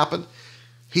going to happen,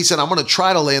 he said, I'm going to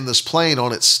try to land this plane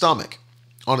on its stomach,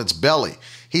 on its belly.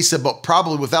 He said, but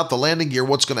probably without the landing gear,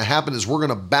 what's going to happen is we're going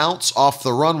to bounce off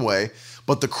the runway,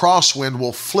 but the crosswind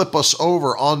will flip us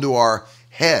over onto our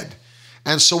head.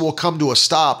 And so we'll come to a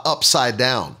stop upside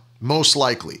down, most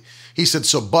likely. He said,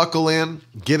 so buckle in,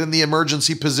 get in the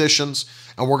emergency positions,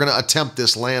 and we're going to attempt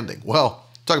this landing. Well,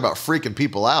 talk about freaking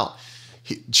people out.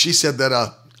 She said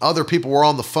that other people were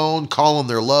on the phone calling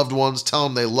their loved ones,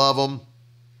 telling them they love them,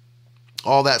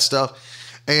 all that stuff.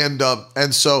 And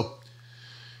so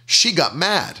she got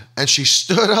mad and she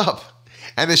stood up.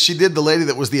 And as she did, the lady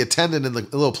that was the attendant in the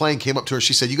little plane came up to her.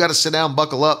 She said, you got to sit down,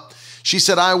 buckle up. She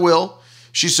said, I will.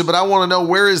 She said, but I want to know,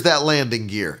 where is that landing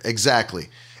gear exactly?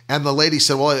 And the lady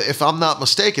said, well, if I'm not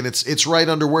mistaken, it's right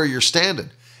under where you're standing.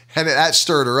 And that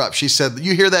stirred her up. She said,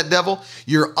 you hear that, devil?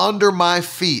 You're under my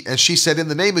feet. And she said, in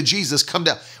the name of Jesus, come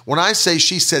down. When I say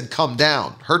she said, come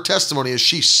down, her testimony is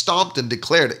she stomped and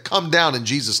declared it, come down in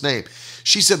Jesus' name.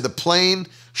 She said the plane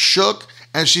shook,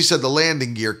 and she said the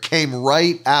landing gear came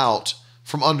right out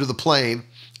from under the plane,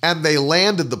 and they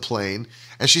landed the plane.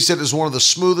 And she said it was one of the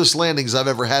smoothest landings I've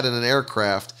ever had in an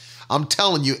aircraft. I'm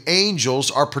telling you, angels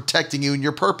are protecting you in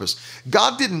your purpose.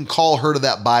 God didn't call her to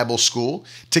that Bible school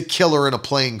to kill her in a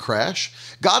plane crash.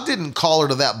 God didn't call her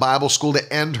to that Bible school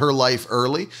to end her life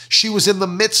early. She was in the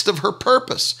midst of her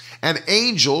purpose, and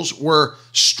angels were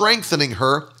strengthening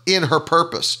her in her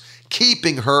purpose,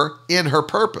 keeping her in her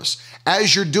purpose.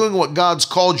 As you're doing what God's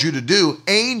called you to do,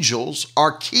 angels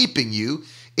are keeping you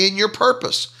in your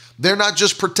purpose. They're not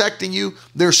just protecting you,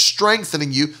 they're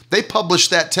strengthening you. They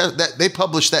published that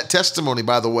testimony,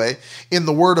 by the way, in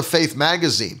the Word of Faith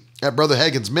magazine at Brother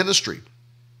Hagin's ministry.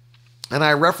 And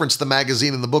I referenced the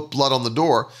magazine in the book Blood on the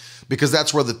Door because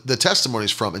that's where the testimony's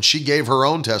from. And she gave her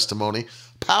own testimony.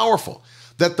 Powerful.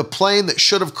 That the plane that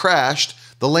should have crashed,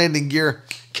 the landing gear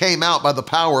came out by the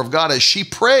power of God as she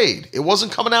prayed. It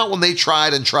wasn't coming out when they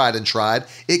tried and tried and tried.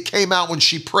 It came out when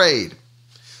she prayed.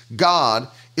 God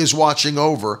is watching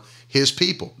over his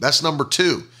people. That's number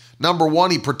 2. Number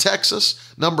 1, he protects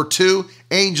us. Number 2,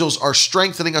 angels are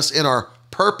strengthening us in our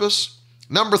purpose.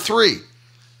 Number 3,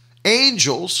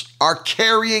 angels are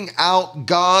carrying out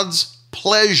God's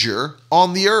pleasure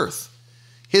on the earth,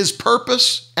 his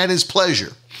purpose and his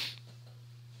pleasure.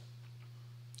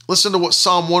 Listen to what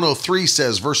Psalm 103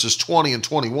 says, verses 20 and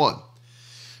 21.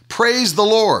 Praise the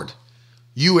Lord,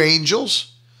 you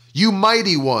angels, you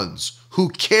mighty ones who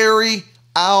carry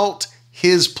out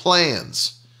his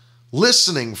plans,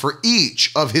 listening for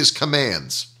each of his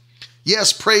commands.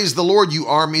 Yes, praise the Lord, you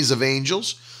armies of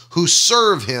angels who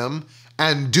serve him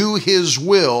and do his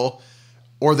will,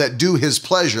 or that do his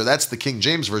pleasure. That's the King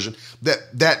James Version.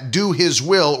 That do his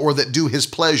will, or that do his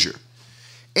pleasure.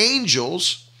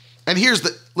 Angels, and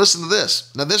listen to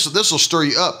this. Now this will stir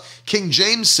you up. King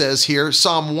James says here,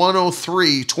 Psalm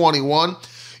 103:21,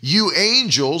 you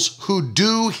angels who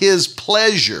do his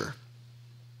pleasure.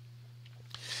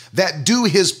 That do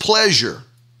his pleasure.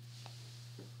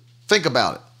 Think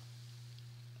about it.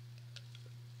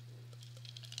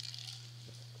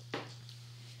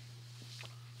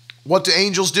 What do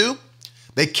angels do?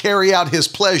 They carry out his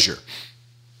pleasure.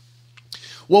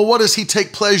 Well, what does he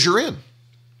take pleasure in?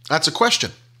 That's a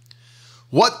question.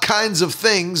 What kinds of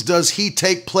things does he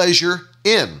take pleasure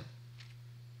in?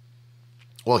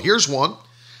 Well, here's one.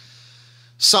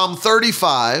 Psalm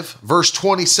 35, verse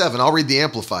 27. I'll read the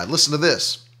Amplified. Listen to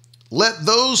this. Let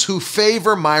those who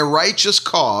favor my righteous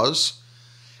cause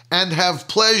and have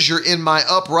pleasure in my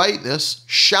uprightness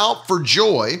shout for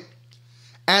joy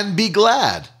and be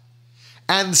glad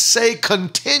and say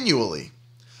continually,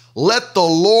 let the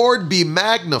Lord be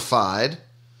magnified,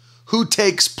 who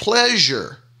takes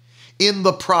pleasure in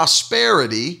the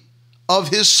prosperity of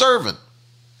his servant.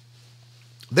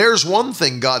 There's one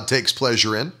thing God takes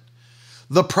pleasure in,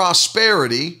 the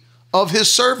prosperity of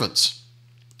his servants.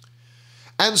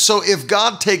 And so if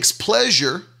God takes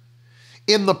pleasure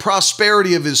in the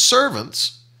prosperity of his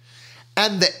servants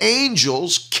and the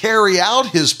angels carry out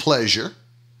his pleasure,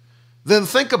 then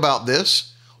think about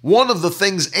this. One of the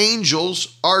things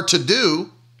angels are to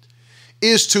do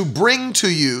is to bring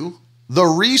to you the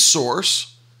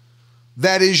resource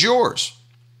that is yours,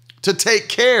 to take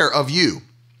care of you.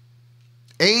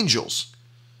 Angels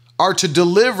are to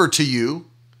deliver to you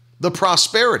the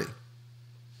prosperity.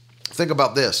 Think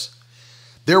about this.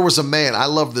 There was a man, I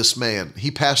love this man.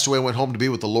 He passed away, went home to be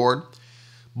with the Lord,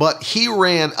 but he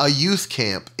ran a youth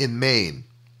camp in Maine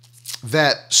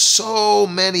that so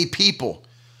many people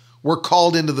were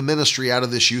called into the ministry out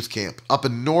of this youth camp up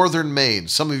in northern Maine.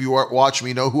 Some of you watch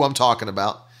me know who I'm talking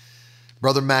about.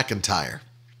 Brother McIntyre.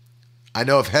 I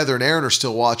know if Heather and Aaron are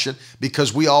still watching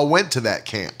because we all went to that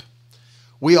camp.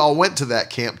 We all went to that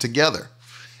camp together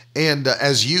and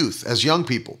as youth, as young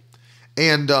people.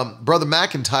 And Brother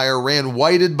McIntyre ran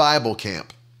Whited Bible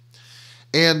Camp.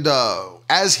 And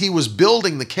as he was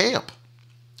building the camp,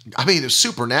 I mean, it's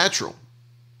supernatural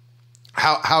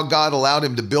how God allowed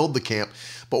him to build the camp.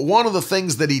 But one of the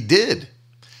things that he did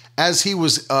as he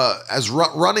was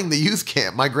running the youth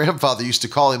camp, my grandfather used to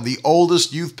call him the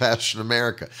oldest youth pastor in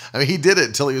America. I mean, he did it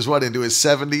until he was into his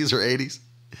 70s or 80s.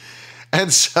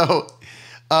 And so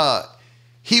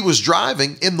he was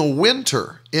driving in the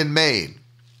winter in Maine,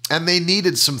 and they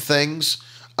needed some things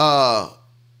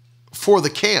for the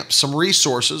camp, some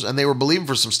resources, and they were believing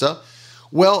for some stuff.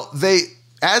 Well,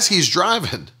 as he's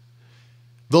driving,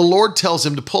 the Lord tells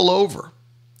him to pull over.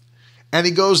 And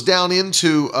he goes down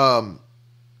into,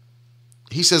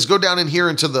 he says, go down in here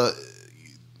into the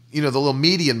little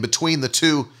median between the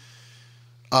two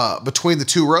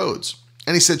roads.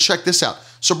 And he said, check this out.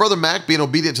 So Brother Mac, being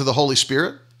obedient to the Holy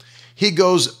Spirit, he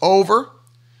goes over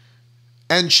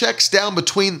and checks down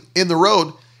in the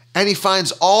road, and he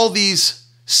finds all these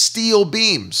steel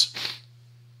beams.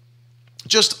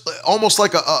 Just almost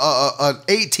like an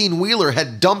 18-wheeler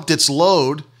had dumped its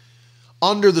load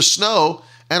under the snow,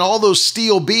 and all those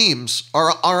steel beams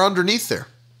are underneath there.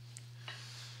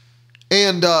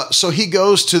 And so he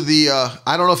goes to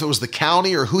I don't know if it was the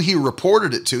county or who he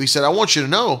reported it to. He said, I want you to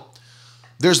know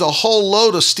there's a whole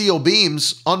load of steel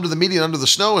beams under the median, under the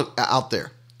snow out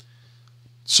there.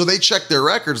 So they checked their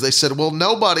records. They said, well,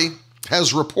 nobody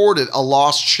has reported a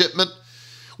lost shipment.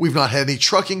 We've not had any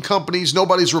trucking companies.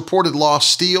 Nobody's reported lost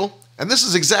steel. And this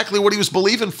is exactly what he was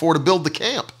believing for to build the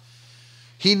camp.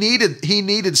 He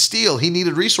needed steel. He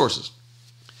needed resources.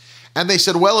 And they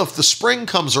said, well, if the spring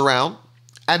comes around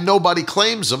and nobody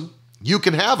claims them, you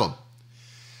can have them.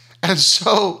 And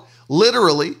so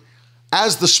literally,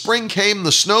 as the spring came,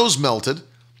 the snows melted,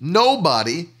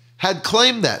 nobody had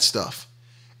claimed that stuff.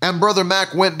 And Brother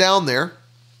Mac went down there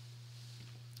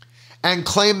and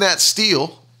claimed that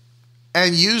steel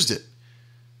and used it.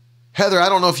 Heather, I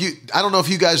don't know if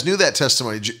you guys knew that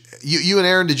testimony. You and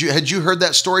Aaron, had you heard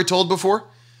that story told before?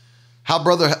 How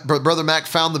Brother Mac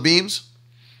found the beams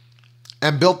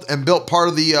and built part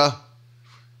of the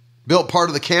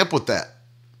camp with that.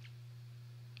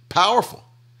 Powerful.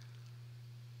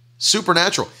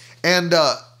 Supernatural. And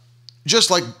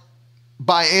just like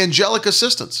by angelic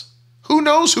assistance. Who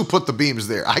knows who put the beams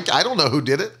there? I don't know who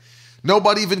did it.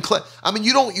 Nobody even I mean,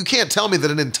 you can't tell me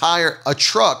that a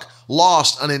truck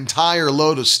lost an entire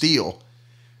load of steel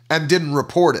and didn't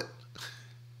report it.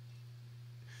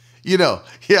 Yeah,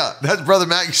 that's Brother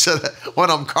Mac said that. When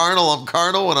I'm carnal, I'm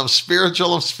carnal. When I'm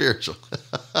spiritual, I'm spiritual.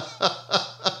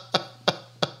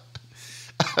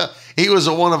 He was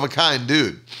a one-of-a-kind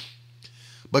dude.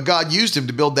 But God used him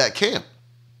to build that camp.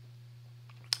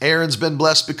 Aaron's been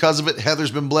blessed because of it. Heather's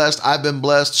been blessed. I've been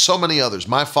blessed. So many others.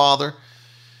 My father.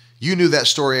 You knew that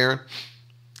story, Aaron.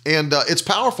 And it's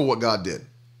powerful what God did.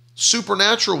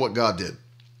 Supernatural what God did.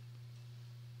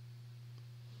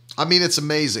 I mean, it's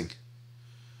amazing.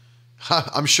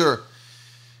 I'm sure.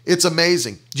 It's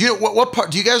amazing. Do you know what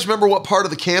part? Do you guys remember what part of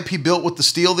the camp he built with the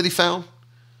steel that he found?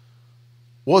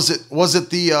 Was it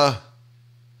the?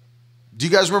 Do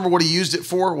you guys remember what he used it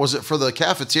for? Was it for the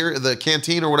cafeteria, the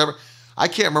canteen, or whatever? I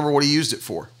can't remember what he used it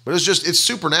for, but it's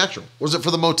supernatural. Was it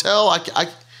for the motel?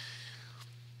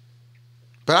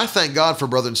 But I thank God for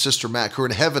Brother and Sister Mac, who are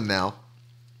in heaven now,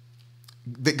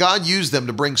 that God used them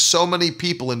to bring so many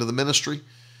people into the ministry.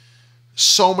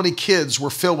 So many kids were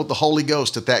filled with the Holy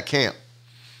Ghost at that camp.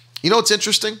 You know what's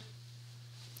interesting?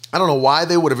 I don't know why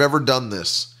they would have ever done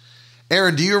this.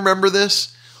 Aaron, do you remember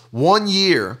this? One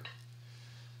year,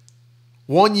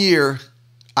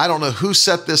 I don't know who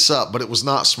set this up, but it was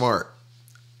not smart.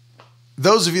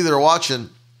 Those of you that are watching,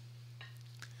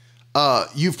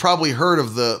 you've probably heard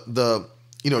of the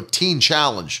Teen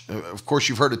Challenge. Of course,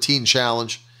 you've heard of Teen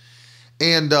Challenge.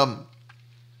 And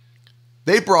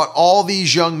they brought all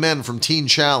these young men from Teen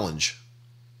Challenge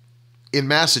in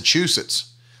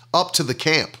Massachusetts up to the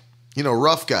camp.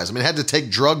 Rough guys. I mean, had to take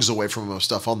drugs away from them and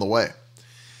stuff on the way.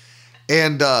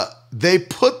 And they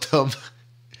put them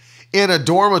in a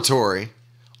dormitory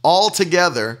all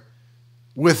together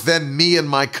with then me and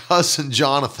my cousin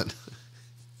Jonathan,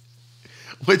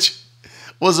 which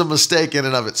was a mistake in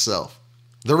and of itself.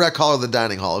 The rec hall or the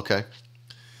dining hall, okay.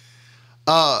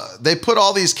 They put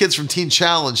all these kids from Teen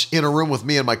Challenge in a room with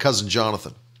me and my cousin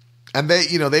Jonathan. And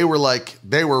they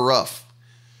were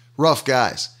rough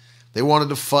guys. They wanted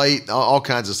to fight, all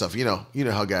kinds of stuff. You know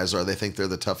how guys are. They think they're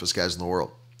the toughest guys in the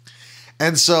world.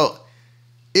 And so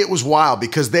it was wild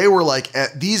because they were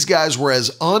these guys were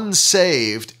as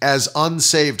unsaved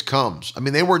comes. I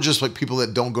mean, they weren't just like people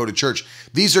that don't go to church.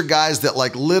 These are guys that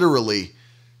literally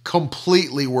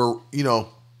completely were,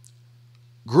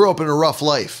 grew up in a rough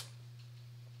life.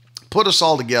 Put us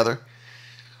all together.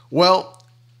 Well,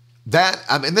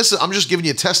 I'm just giving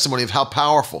you a testimony of how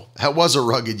powerful. That was a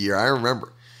rugged year. I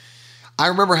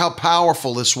remember how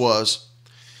powerful this was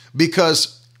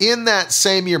because in that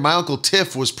same year, my Uncle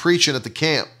Tiff was preaching at the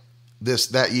camp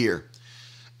that year.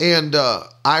 And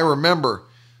I remember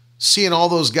seeing all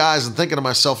those guys and thinking to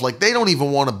myself, they don't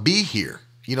even want to be here.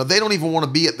 They don't even want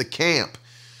to be at the camp.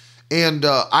 And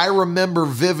I remember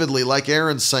vividly, like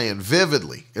Aaron's saying,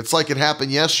 vividly, it's like it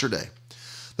happened yesterday,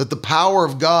 that the power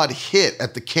of God hit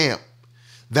at the camp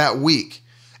that week.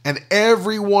 And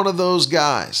every one of those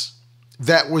guys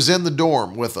that was in the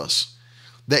dorm with us,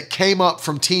 that came up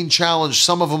from Teen Challenge,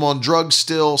 some of them on drugs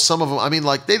still, some of them,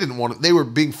 they didn't want it. They were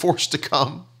being forced to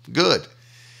come. Good.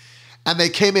 And they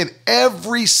came in,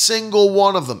 every single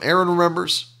one of them, Aaron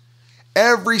remembers,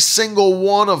 every single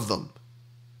one of them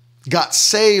got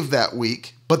saved that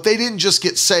week, but they didn't just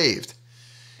get saved.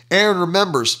 Aaron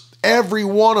remembers, every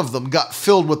one of them got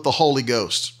filled with the Holy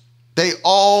Ghost. They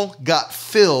all got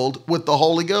filled with the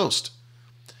Holy Ghost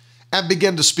and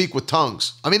began to speak with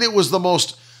tongues. It was the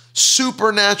most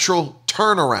supernatural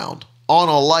turnaround on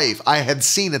a life I had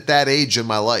seen at that age in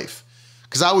my life.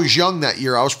 Because I was young that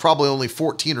year. I was probably only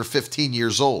 14 or 15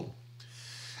 years old.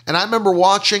 And I remember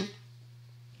watching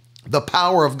the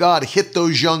power of God hit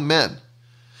those young men.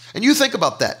 And you think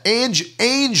about that.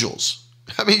 Angels.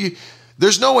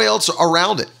 There's no way else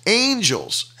around it.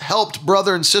 Angels helped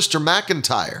Brother and Sister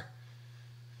McIntyre.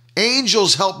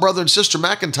 Angels helped Brother and Sister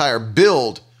McIntyre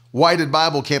build Whited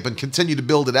Bible Camp and continue to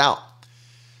build it out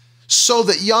so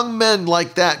that young men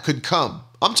like that could come.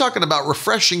 I'm talking about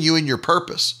refreshing you in your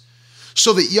purpose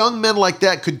so that young men like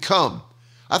that could come.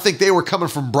 I think they were coming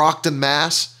from Brockton,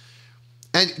 Mass,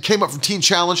 and came up from Teen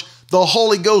Challenge. The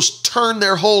Holy Ghost turned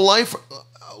their whole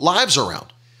lives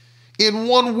around in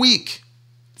 1 week.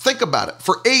 Think about it.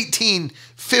 For 18,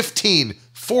 15,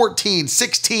 14,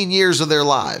 16 years of their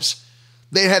lives,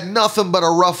 they had nothing but a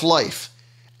rough life.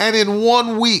 And in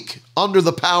 1 week, under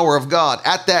the power of God,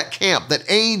 at that camp that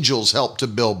angels helped to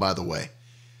build, by the way,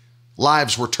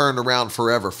 lives were turned around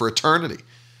forever, for eternity.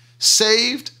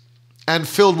 Saved and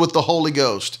filled with the Holy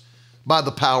Ghost by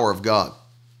the power of God.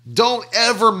 Don't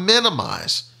ever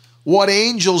minimize what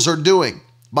angels are doing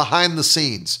behind the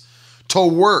scenes to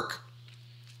work.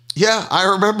 Yeah, I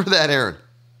remember that, Aaron.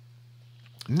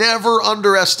 Never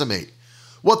underestimate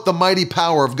what the mighty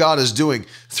power of God is doing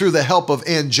through the help of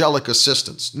angelic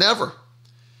assistance. Never.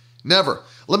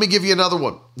 Let me give you another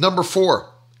one. Number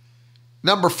four,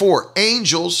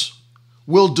 angels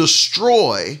will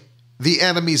destroy the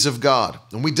enemies of God.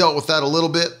 And we dealt with that a little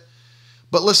bit.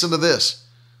 But listen to this.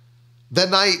 That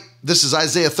night, this is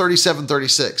Isaiah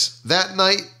 37:36. That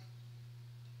night,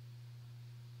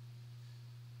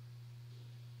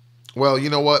 well, you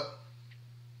know what?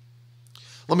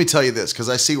 Let me tell you this, because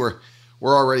I see we're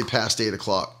already past 8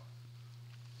 o'clock.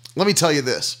 Let me tell you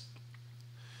this.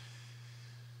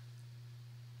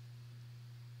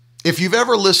 If you've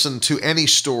ever listened to any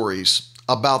stories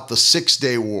about the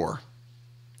 6-Day War,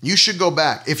 you should go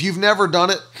back. If you've never done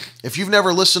it, if you've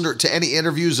never listened to any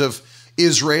interviews of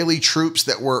Israeli troops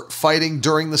that were fighting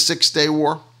during the 6-Day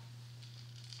War,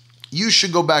 you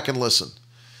should go back and listen.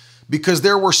 because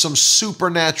there were some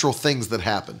supernatural things that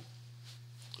happened.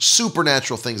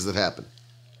 Supernatural things that happened.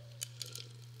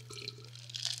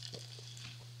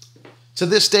 To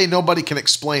this day, nobody can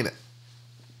explain it.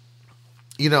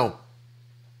 You know,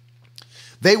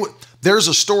 there's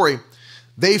a story.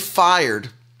 They fired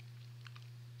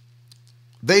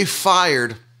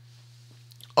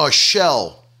a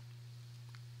shell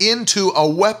into a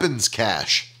weapons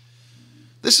cache.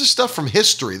 This is stuff from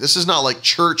history. This is not like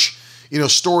church,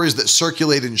 stories that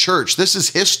circulate in church. This is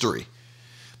history.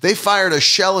 They fired a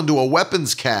shell into a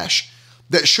weapons cache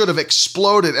that should have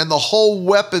exploded, and the whole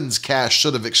weapons cache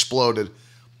should have exploded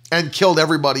and killed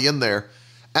everybody in there.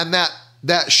 And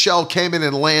that shell came in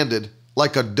and landed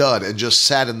like a dud and just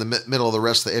sat in the middle of the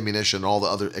rest of the ammunition and all the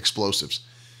other explosives.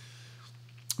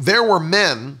 There were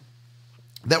men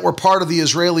that were part of the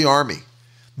Israeli army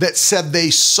that said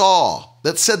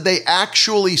they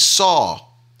actually saw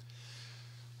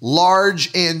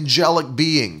large angelic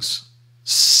beings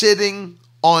sitting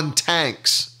on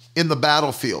tanks in the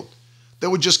battlefield that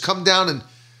would just come down and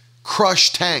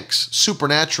crush tanks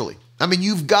supernaturally. I mean,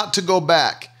 you've got to go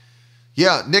back.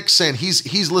 Yeah, Nick's saying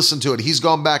he's listened to it. He's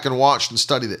gone back and watched and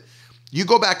studied it. You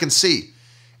go back and see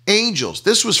angels.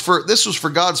 This was for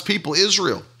God's people,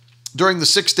 Israel, during the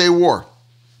 6-day war.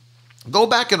 Go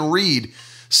back and read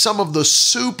some of the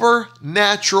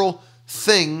supernatural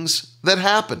things that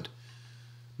happened.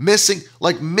 Missing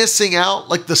out,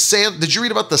 like the sand. Did you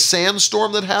read about the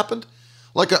sandstorm that happened?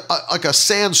 Like a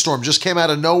sandstorm just came out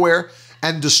of nowhere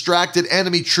and distracted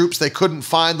enemy troops. They couldn't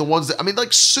find the ones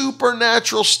like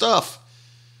supernatural stuff.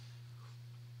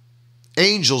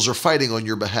 Angels are fighting on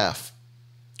your behalf.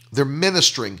 They're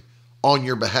ministering on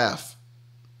your behalf.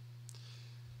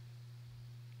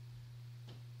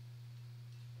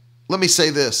 Let me say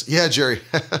this. Yeah, Jerry.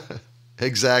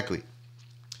 Exactly.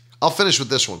 I'll finish with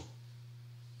this one.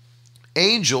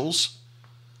 Angels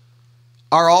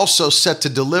are also set to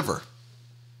deliver.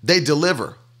 They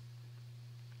deliver.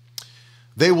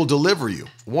 They will deliver you.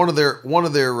 One of their,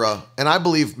 and I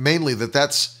believe mainly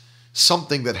that's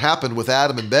something that happened with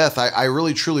Adam and Beth. I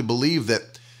really truly believe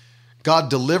that God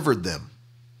delivered them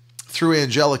through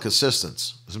angelic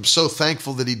assistance. I'm so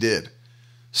thankful that He did.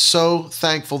 So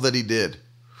thankful that He did.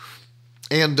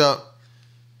 And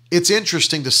it's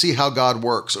interesting to see how God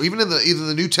works. So even in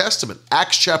the New Testament,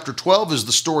 Acts chapter 12 is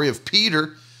the story of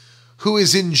Peter, who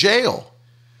is in jail.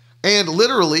 And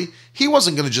literally, he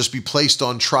wasn't going to just be placed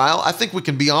on trial. I think we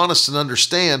can be honest and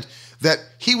understand that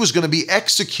he was going to be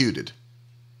executed.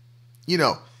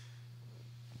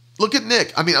 Look at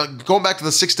Nick. Going back to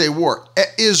the 6-day war,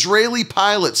 Israeli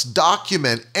pilots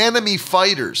document enemy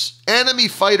fighter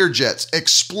jets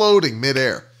exploding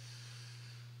midair.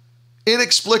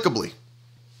 Inexplicably.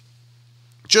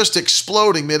 Just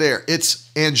exploding midair. It's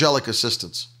angelic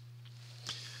assistance.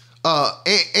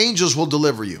 Angels will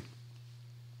deliver you.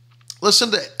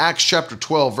 Listen to Acts chapter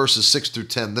 12, verses 6 through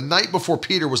 10. The night before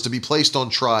Peter was to be placed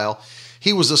on trial,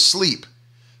 he was asleep,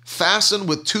 fastened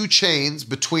with 2 chains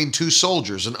between 2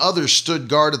 soldiers, and others stood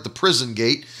guard at the prison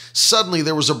gate. Suddenly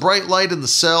there was a bright light in the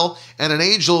cell, and an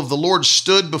angel of the Lord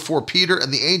stood before Peter,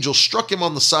 and the angel struck him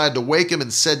on the side to wake him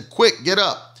and said, "Quick, get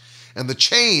up." And the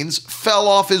chains fell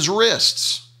off his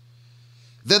wrists.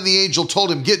 Then the angel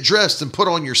told him, "Get dressed and put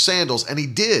on your sandals." And he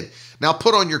did. "Now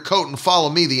put on your coat and follow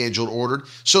me," the angel ordered.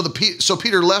 So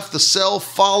Peter left the cell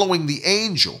following the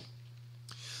angel.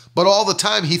 But all the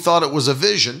time he thought it was a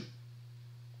vision.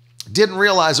 Didn't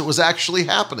realize it was actually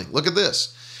happening. Look at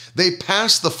this. They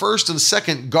passed the first and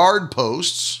second guard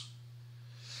posts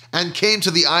and came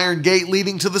to the iron gate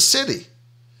leading to the city.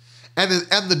 And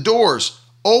the doors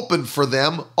opened for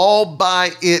them all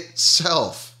by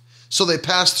itself. So they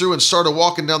passed through and started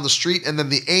walking down the street, and then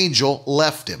the angel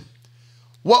left him.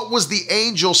 What was the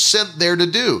angel sent there to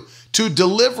do? To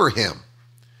deliver him.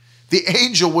 The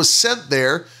angel was sent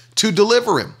there to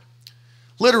deliver him.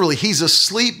 Literally, he's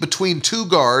asleep between 2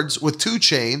 guards with 2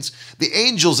 chains. The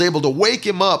angel's able to wake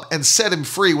him up and set him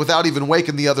free without even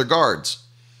waking the other guards.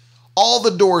 All the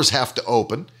doors have to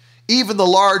open. Even the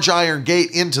large iron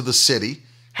gate into the city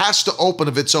has to open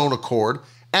of its own accord,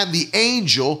 and the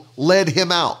angel led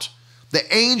him out.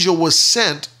 The angel was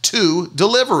sent to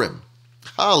deliver him.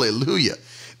 Hallelujah.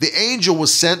 The angel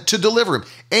was sent to deliver him.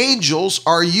 Angels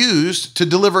are used to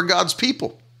deliver God's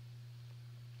people.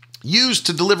 Used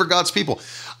to deliver God's people.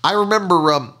 I remember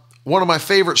one of my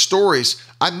favorite stories.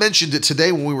 I mentioned it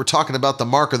today when we were talking about the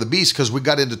mark of the beast because we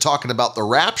got into talking about the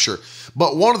rapture.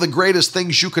 But one of the greatest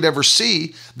things you could ever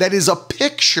see that is a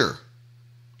picture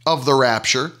of the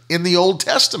rapture in the Old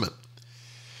Testament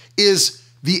is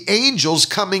the angels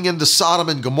coming into Sodom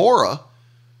and Gomorrah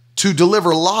to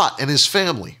deliver Lot and his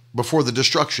family. before the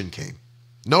destruction came.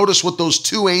 Notice what those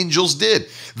two angels did.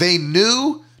 They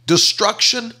knew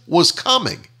destruction was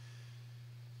coming,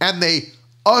 and they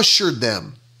ushered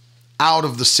them out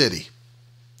of the city,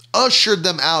 ushered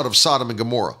them out of Sodom and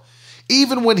Gomorrah.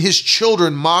 Even when his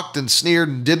children mocked and sneered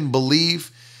and didn't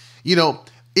believe,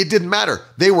 it didn't matter.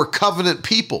 They were covenant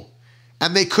people,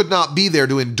 and they could not be there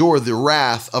to endure the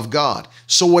wrath of God.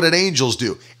 So what did angels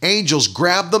do? Angels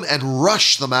grabbed them and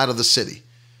rushed them out of the city.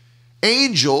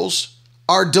 Angels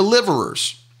are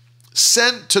deliverers,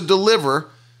 sent to deliver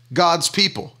God's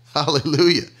people.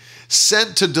 Hallelujah.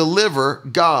 Sent to deliver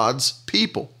God's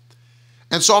people.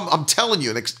 And so I'm telling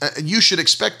you, and you should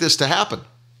expect this to happen.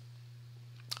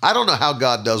 I don't know how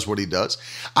God does what he does.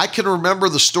 I can remember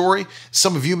the story,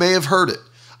 some of you may have heard it,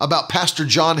 about Pastor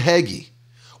John Hagee.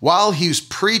 While he was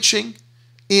preaching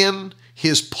in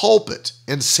his pulpit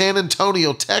in San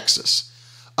Antonio, Texas,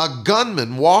 a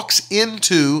gunman walks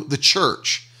into the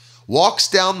church, walks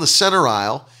down the center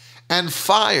aisle, and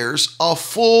fires a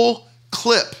full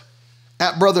clip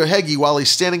at Brother Hagee while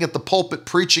he's standing at the pulpit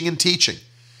preaching and teaching.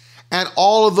 And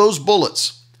all of those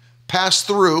bullets passed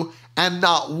through, and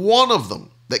not one of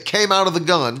them that came out of the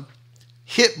gun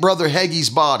hit Brother Hagee's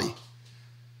body.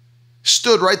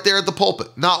 Stood right there at the pulpit.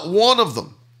 Not one of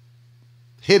them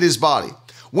hit his body.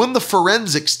 When the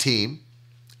forensics team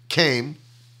came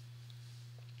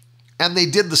and they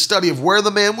did the study of where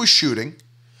the man was shooting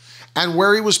and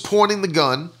where he was pointing the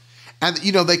gun, and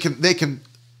they can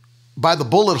by the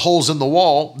bullet holes in the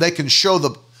wall, they can show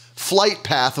the flight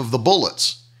path of the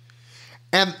bullets.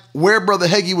 And where Brother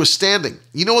Hagee was standing,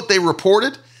 you know what they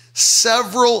reported?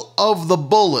 Several of the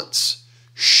bullets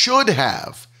should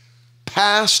have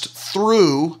passed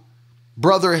through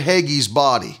Brother Hagee's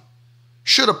body.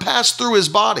 Should have passed through his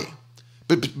body.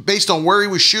 But based on where he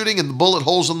was shooting and the bullet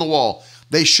holes in the wall,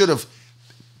 they should have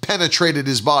penetrated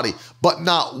his body. But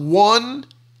not one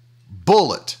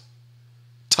bullet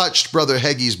touched Brother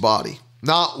Hagee's body.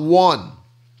 Not one.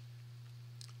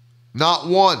 Not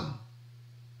one.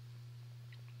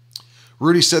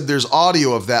 Rudy said there's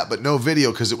audio of that, but no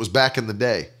video because it was back in the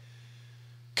day.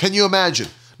 Can you imagine?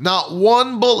 Not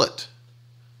one bullet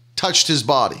touched his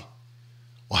body.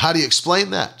 Well, how do you explain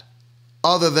that?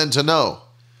 Other than to know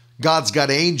God's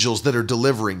got angels that are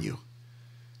delivering you.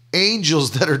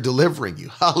 Angels that are delivering you.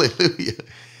 Hallelujah.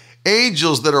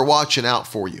 Angels that are watching out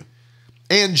for you.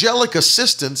 Angelic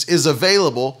assistance is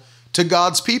available to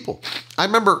God's people. I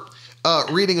remember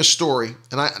reading a story,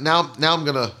 and now I'm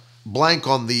going to blank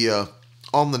on the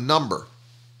number.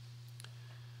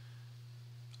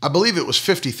 I believe it was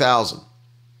 50,000.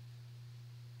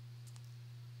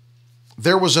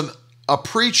 There was a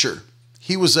preacher.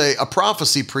 He was a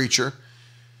prophecy preacher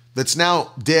that's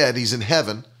now dead. He's in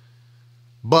heaven.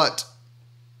 But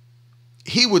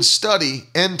he would study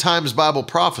end times Bible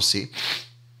prophecy.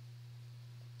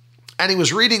 And he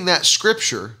was reading that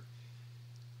scripture,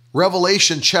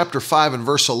 Revelation chapter 5 and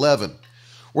verse 11,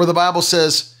 where the Bible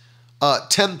says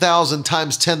 10,000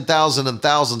 times 10,000 and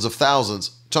thousands of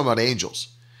thousands, talking about angels.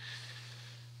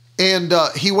 And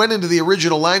he went into the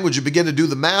original language and began to do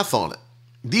the math on it.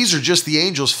 These are just the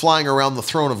angels flying around the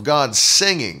throne of God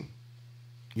singing,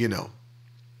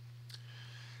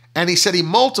 And he said he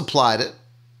multiplied it,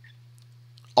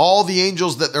 all the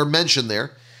angels that are mentioned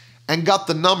there, and got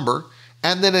the number.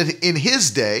 And then in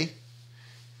his day,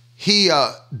 he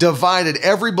divided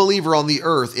every believer on the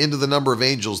earth into the number of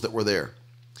angels that were there.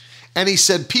 And he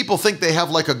said, people think they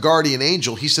have like a guardian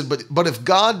angel. He said, but if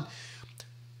God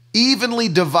evenly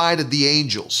divided the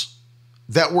angels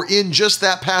that were in just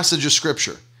that passage of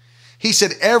scripture, he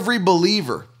said every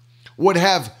believer would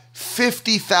have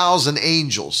 50,000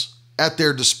 angels at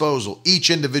their disposal, each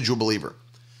individual believer.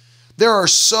 There are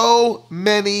so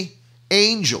many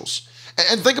angels.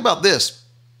 And think about this,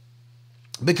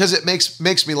 because it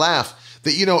makes me laugh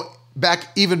that,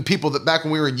 back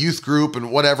when we were in youth group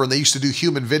and whatever, and they used to do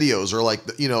human videos or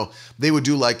they would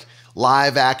do like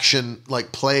live action,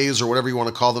 like plays or whatever you want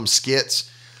to call them, skits.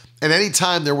 And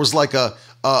anytime there was like a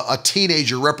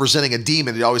teenager representing a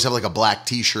demon, he'd always have like a black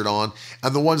t-shirt on.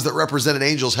 And the ones that represented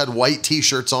angels had white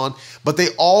t-shirts on. But they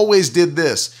always did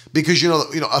this because,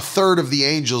 a third of the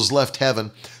angels left heaven.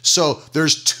 So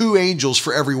there's 2 angels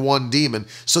for every 1 demon.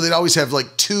 So they'd always have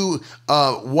like 2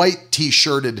 white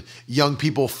t-shirted young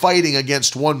people fighting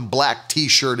against 1 black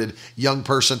t-shirted young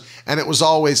person. And it was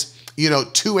always,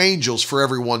 2 angels for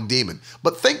every 1 demon.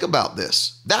 But think about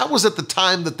this. That was at the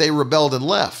time that they rebelled and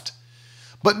left.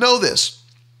 But know this.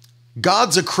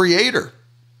 God's a creator.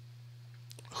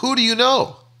 Who do you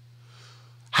know?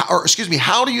 How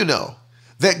do you know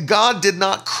that God did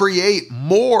not create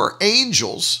more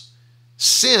angels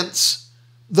since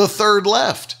the third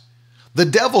left? The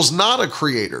devil's not a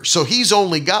creator, so he's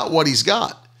only got what he's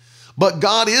got. But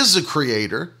God is a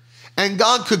creator, and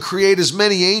God could create as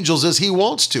many angels as he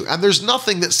wants to. And there's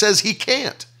nothing that says he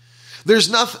can't. There's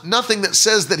nothing that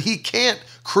says that he can't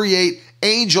create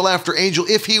angel after angel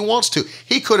if he wants to.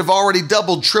 He could have already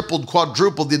doubled, tripled,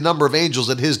 quadrupled the number of angels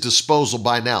at his disposal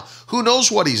by now. Who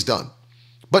knows what he's done?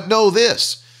 But know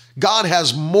this, God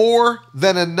has more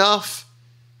than enough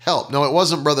help. No, it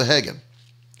wasn't Brother Hagin.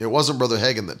 It wasn't Brother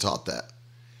Hagin that taught that.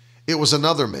 It was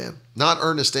another man, not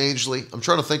Ernest Angley. I'm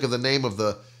trying to think of the name of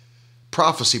the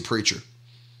prophecy preacher.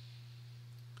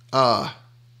 Man,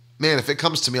 if it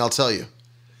comes to me, I'll tell you.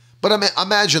 But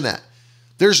imagine that.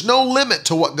 There's no limit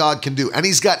to what God can do. And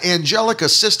he's got angelic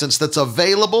assistance that's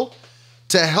available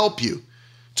to help you,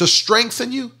 to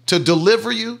strengthen you, to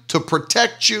deliver you, to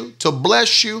protect you, to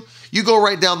bless you. You go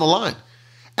right down the line.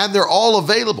 And they're all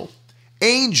available.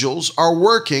 Angels are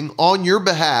working on your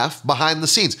behalf behind the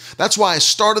scenes. That's why I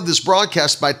started this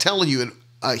broadcast by telling you in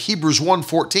Hebrews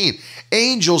 1:14,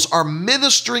 angels are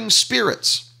ministering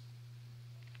spirits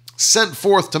sent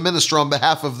forth to minister on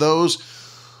behalf of those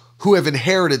who have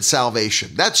inherited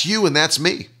salvation. That's you and that's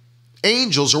me.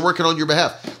 Angels are working on your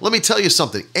behalf. Let me tell you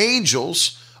something.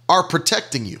 Angels are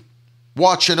protecting you,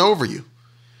 watching over you.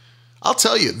 I'll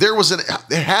tell you, there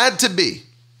had to be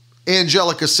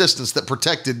angelic assistance that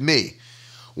protected me.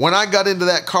 When I got into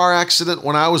that car accident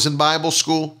when I was in Bible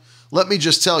school, let me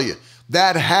just tell you,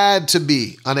 that had to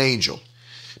be an angel,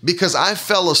 because I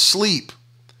fell asleep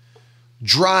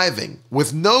driving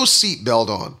with no seatbelt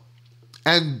on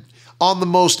and on the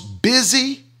most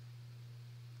busy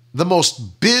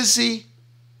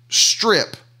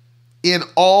strip in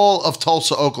all of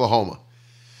Tulsa, Oklahoma.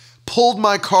 Pulled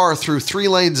my car through 3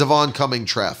 lanes of oncoming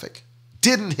traffic.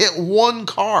 Didn't hit one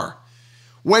car.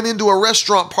 Went into a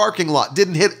restaurant parking lot.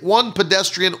 Didn't hit one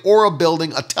pedestrian or a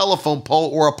building, a telephone pole,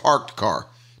 or a parked car.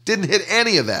 Didn't hit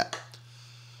any of that.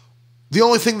 The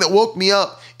only thing that woke me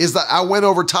up is that I went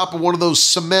over top of one of those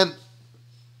cement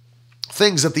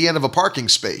things at the end of a parking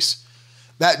space.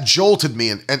 That jolted me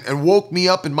and woke me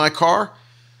up in my car.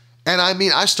 And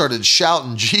I started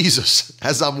shouting Jesus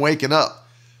as I'm waking up.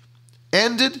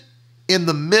 Ended in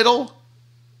the middle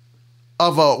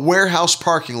of a warehouse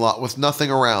parking lot with nothing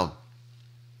around.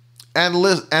 And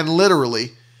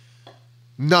literally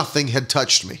nothing had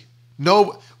touched me.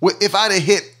 No, if I'd have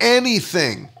hit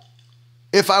anything,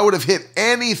 if I would have hit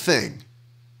anything,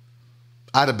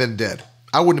 I'd have been dead.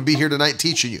 I wouldn't be here tonight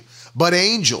teaching you. But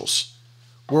angels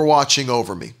were watching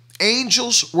over me.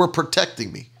 Angels were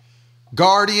protecting me.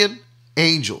 Guardian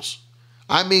angels.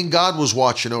 God was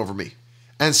watching over me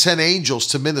and sent angels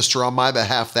to minister on my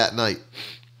behalf that night.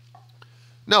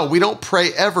 No, we don't pray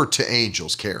ever to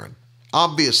angels, Karen.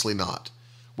 Obviously not.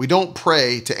 We don't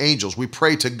pray to angels. We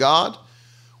pray to God.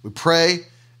 We pray,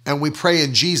 and we pray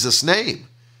in Jesus' name.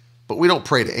 But we don't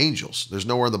pray to angels. There's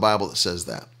nowhere in the Bible that says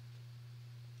that.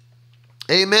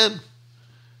 Amen.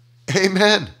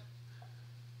 Amen.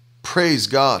 Praise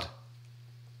God.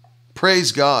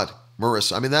 Praise God,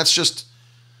 Marissa. I'm just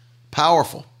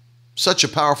powerful. Such a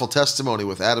powerful testimony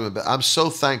with Adam and Beth. I'm so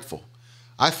thankful.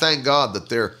 I thank God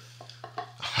that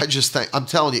I'm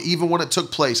telling you, even when it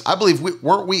took place, I believe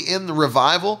weren't we in the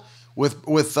revival with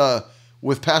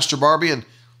Pastor Barbie and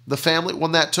the family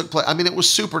when that took place? It was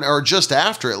super, or just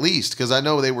after at least, because I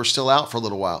know they were still out for a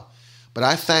little while. But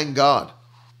I thank God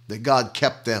that God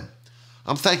kept them.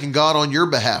 I'm thanking God on your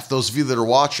behalf, those of you that are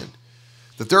watching,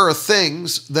 that there are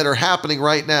things that are happening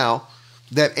right now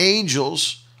that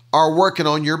angels are working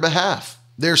on your behalf.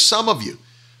 There's some of you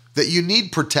that you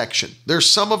need protection. There's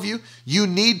some of you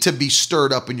need to be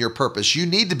stirred up in your purpose. You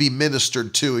need to be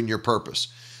ministered to in your purpose.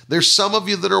 There's some of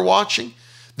you that are watching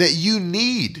that you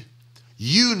need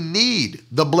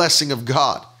the blessing of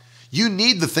God. You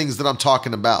need the things that I'm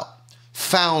talking about.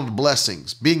 Found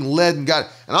blessings, being led in God.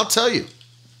 And I'll tell you,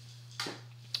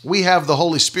 we have the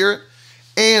Holy Spirit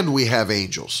and we have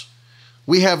angels.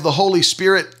 We have the Holy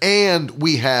Spirit and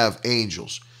we have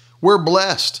angels. We're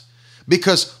blessed.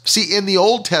 Because, see, in the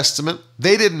Old Testament,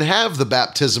 they didn't have the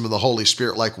baptism of the Holy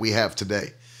Spirit like we have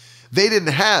today. They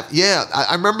didn't have,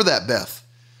 I remember that, Beth.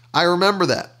 I remember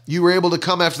that. You were able to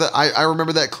come after that. I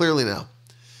remember that clearly now.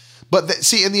 But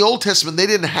see, in the Old Testament, they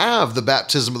didn't have the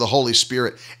baptism of the Holy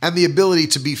Spirit and the ability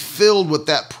to be filled with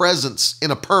that presence in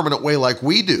a permanent way like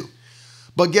we do.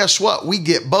 But guess what? We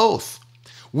get both.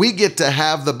 We get to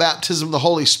have the baptism of the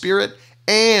Holy Spirit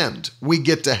and we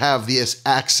get to have this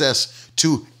access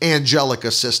to angelic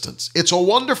assistance. It's a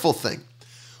wonderful thing.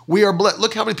 We are blessed.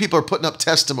 Look how many people are putting up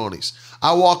testimonies.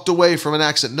 I walked away from an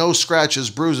accident, no scratches,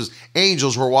 bruises.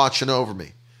 Angels were watching over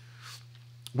me.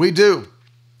 We do.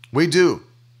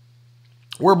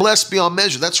 We're blessed beyond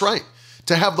measure. That's right.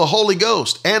 To have the Holy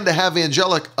Ghost and to have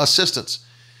angelic assistance.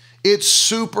 It's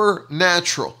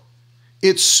supernatural.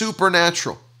 It's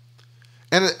supernatural.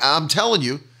 And I'm telling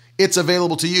you, it's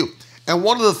available to you. And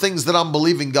one of the things that I'm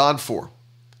believing God for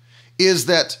is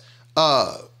that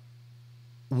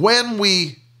when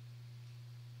we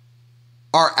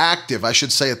are active, I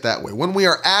should say it that way, when we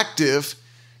are active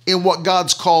in what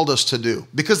God's called us to do,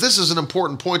 because this is an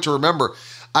important point to remember.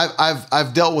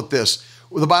 I've dealt with this.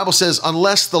 The Bible says,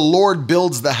 unless the Lord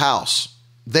builds the house,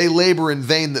 they labor in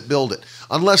vain that build it.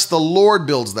 Unless the Lord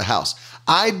builds the house.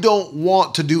 I don't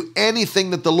want to do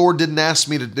anything that the Lord didn't ask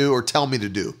me to do or tell me to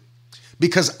do,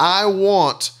 because I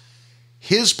want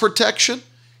His protection,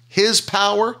 His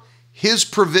power, His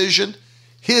provision,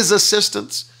 His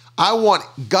assistance. I want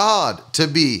God to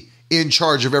be in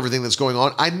charge of everything that's going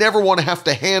on. I never want to have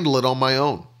to handle it on my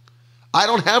own. I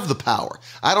don't have the power.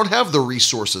 I don't have the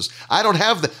resources. I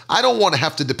don't want to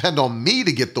have to depend on me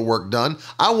to get the work done.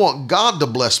 I want God to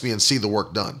bless me and see the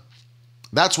work done.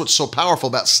 That's what's so powerful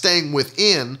about staying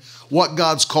within what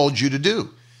God's called you to do.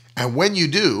 And when you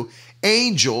do,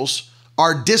 angels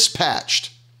are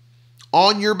dispatched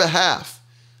on your behalf.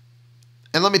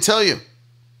 And let me tell you,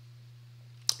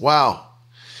 wow.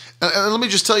 And let me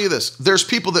just tell you this. There's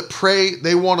people that pray,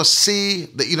 they want to see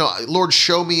that, Lord,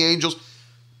 show me angels.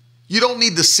 You don't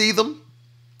need to see them.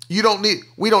 We don't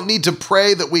need to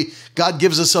pray that God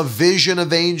gives us a vision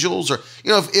of angels, or,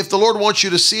 if the Lord wants you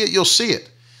to see it, you'll see it.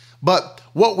 But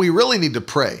what we really need to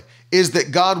pray is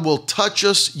that God will touch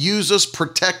us, use us,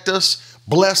 protect us,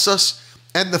 bless us,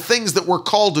 and the things that we're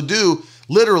called to do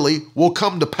literally will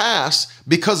come to pass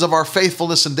because of our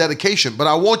faithfulness and dedication. But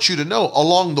I want you to know,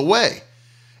 along the way,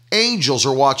 angels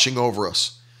are watching over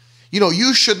us.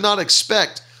 You should not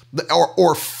expect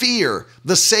or fear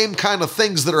the same kind of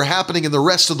things that are happening in the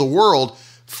rest of the world.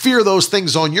 Fear those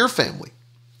things on your family,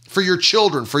 for your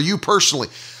children, for you personally.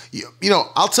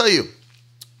 I'll tell you,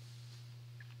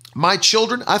 my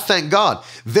children, I thank God,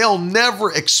 they'll never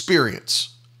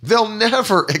experience the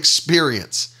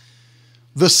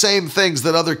same things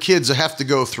that other kids have to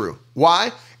go through.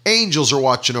 Why? Angels are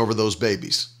watching over those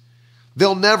babies.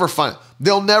 They'll never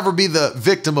be the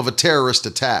victim of a terrorist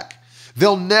attack.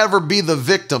 They'll never be the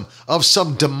victim of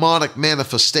some demonic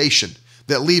manifestation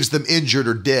that leaves them injured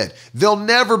or dead. They'll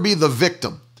never be the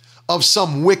victim of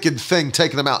some wicked thing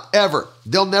taking them out, ever.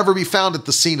 They'll never be found at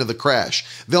the scene of the crash.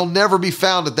 They'll never be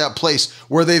found at that place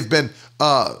where they've been,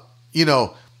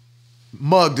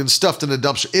 mugged and stuffed in a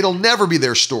dumpster. It'll never be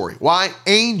their story. Why?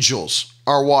 Angels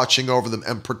are watching over them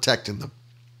and protecting them.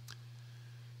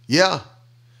 Yeah,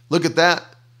 look at that.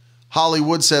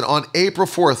 Hollywood said on April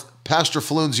 4th, Pastor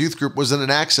Falloon's youth group was in an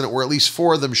accident where at least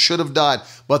 4 of them should have died,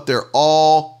 but they're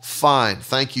all fine.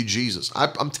 Thank you, Jesus.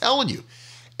 I'm telling you,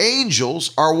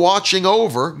 angels are watching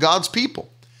over God's people.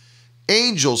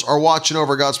 Angels are watching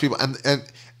over God's people,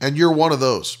 and you're one of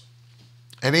those.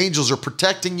 And angels are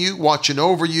protecting you, watching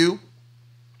over you,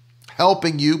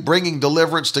 helping you, bringing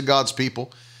deliverance to God's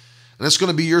people. And it's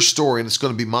going to be your story, and it's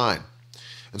going to be mine.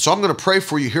 And so I'm going to pray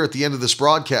for you here at the end of this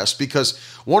broadcast, because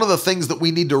one of the things that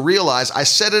we need to realize, I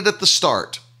said it at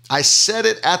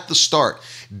the start.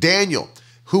 Daniel,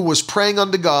 who was praying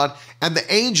unto God, and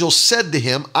the angel said to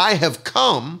him, I have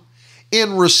come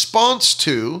in response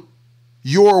to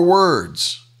your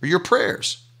words or your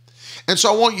prayers. And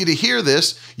so I want you to hear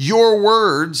this. Your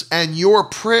words and your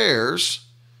prayers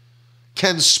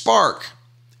can spark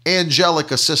angelic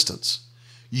assistance.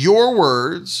 Your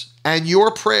words and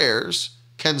your prayers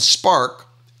can spark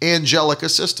angelic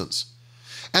assistance.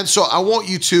 And so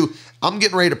I'm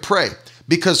getting ready to pray,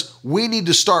 because we need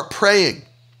to start praying.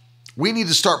 We need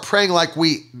to start praying like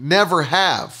we never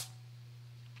have.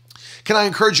 Can I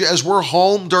encourage you, as we're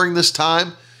home during this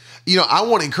time, I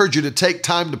want to encourage you to take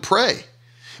time to pray.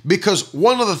 Because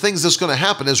one of the things that's going to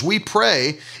happen as we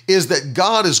pray is that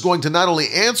God is going to not only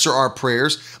answer our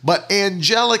prayers, but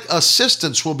angelic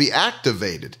assistance will be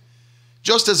activated.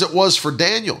 Just as it was for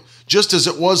Daniel, just as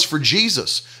it was for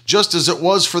Jesus, just as it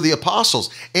was for the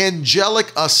apostles.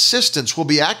 Angelic assistance will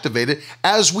be activated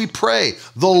as we pray.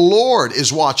 The Lord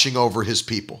is watching over His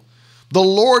people. The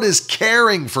Lord is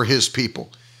caring for His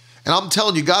people. And I'm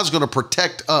telling you, God's going to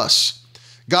protect us.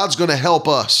 God's going to help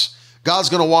us. God's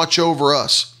going to watch over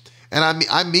us. And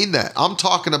I mean that. I'm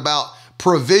talking about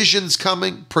provisions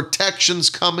coming,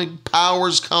 protections coming,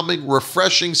 powers coming,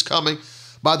 refreshings coming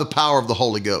by the power of the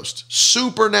Holy Ghost.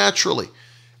 Supernaturally,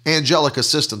 angelic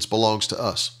assistance belongs to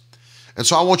us. And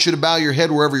so I want you to bow your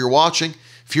head wherever you're watching.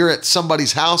 If you're at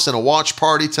somebody's house in a watch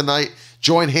party tonight,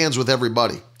 join hands with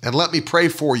everybody. And let me pray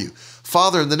for you.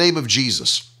 Father, in the name of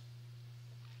Jesus,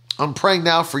 I'm praying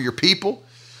now for your people.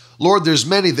 Lord, there's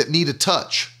many that need a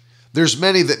touch. There's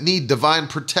many that need divine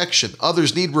protection.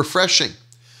 Others need refreshing.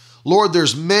 Lord,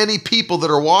 there's many people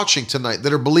that are watching tonight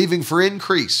that are believing for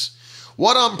increase.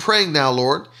 What I'm praying now,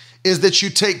 Lord, is that you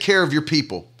take care of your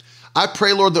people. I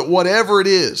pray, Lord, that whatever it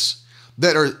is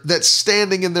that's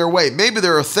standing in their way, maybe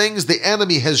there are things the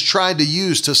enemy has tried to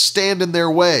use to stand in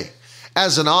their way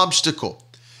as an obstacle,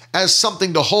 as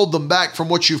something to hold them back from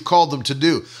what you've called them to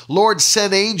do. Lord,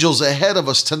 send angels ahead of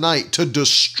us tonight to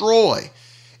destroy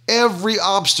every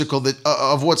obstacle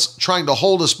of what's trying to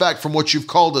hold us back from what you've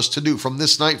called us to do from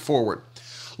this night forward.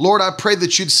 Lord, I pray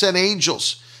that you'd send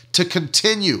angels to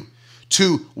continue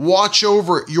to watch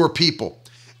over your people.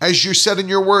 As you said in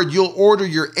your word, you'll order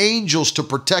your angels to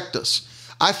protect us.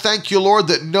 I thank you, Lord,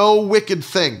 that no wicked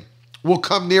thing will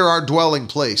come near our dwelling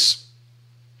place.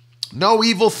 No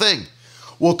evil thing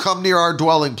will come near our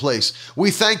dwelling place.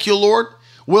 We thank you, Lord,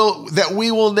 that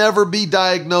we will never be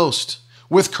diagnosed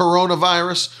with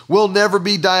coronavirus. We'll never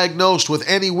be diagnosed with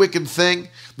any wicked thing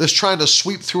that's trying to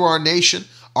sweep through our nation.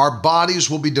 Our bodies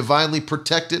will be divinely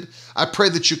protected. I pray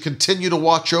that you continue to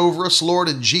watch over us, Lord,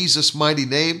 in Jesus' mighty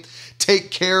name.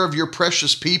 Take care of your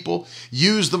precious people.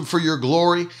 Use them for your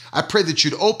glory. I pray that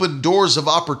you'd open doors of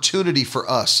opportunity for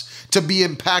us to be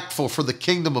impactful for the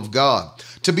kingdom of God,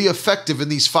 to be effective in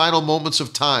these final moments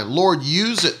of time. Lord,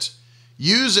 use it.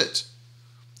 Use it.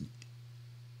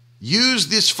 Use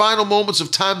these final moments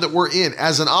of time that we're in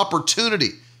as an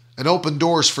opportunity and open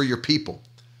doors for your people.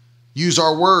 Use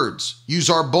our words. Use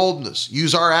our boldness.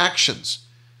 Use our actions.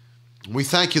 We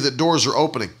thank you that doors are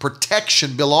opening.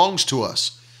 Protection belongs to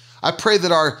us. I pray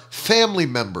that our family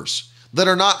members that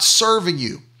are not serving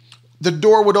you, the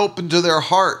door would open to their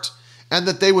heart and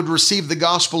that they would receive the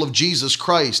gospel of Jesus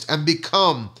Christ and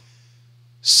become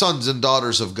sons and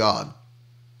daughters of God.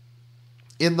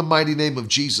 In the mighty name of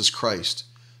Jesus Christ,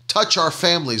 touch our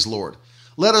families, Lord.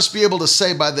 Let us be able to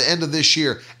say by the end of this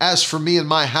year, as for me and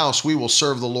my house, we will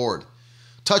serve the Lord.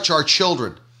 Touch our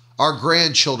children, our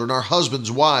grandchildren, our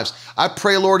husbands, wives. I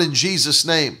pray, Lord, in Jesus'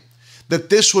 name, that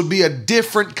this would be a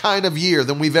different kind of year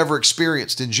than we've ever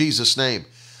experienced in Jesus' name.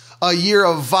 A year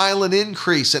of violent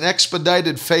increase and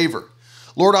expedited favor.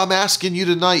 Lord, I'm asking you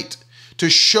tonight to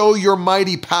show your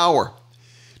mighty power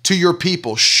to your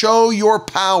people. Show your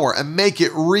power and make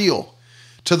it real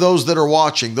to those that are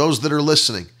watching, those that are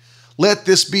listening. Let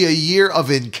this be a year of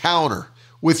encounter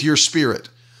with your Spirit,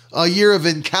 a year of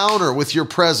encounter with your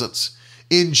presence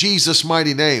in Jesus'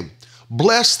 mighty name.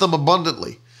 Bless them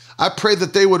abundantly. I pray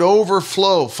that they would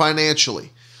overflow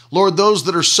financially. Lord, those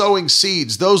that are sowing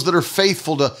seeds, those that are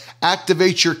faithful to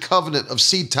activate your covenant of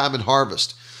seed time and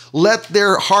harvest, let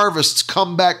their harvests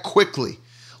come back quickly.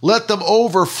 Let them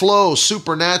overflow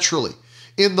supernaturally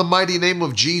in the mighty name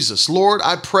of Jesus. Lord,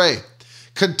 I pray,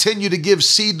 continue to give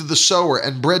seed to the sower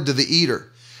and bread to the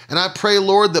eater. And I pray,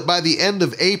 Lord, that by the end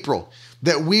of April,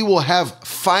 that we will have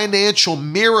financial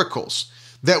miracles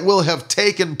that will have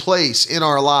taken place in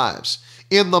our lives.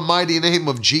 In the mighty name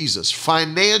of Jesus,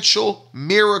 financial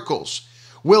miracles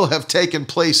will have taken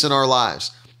place in our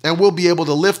lives. And we'll be able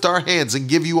to lift our hands and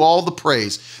give you all the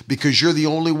praise because you're the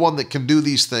only one that can do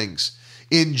these things.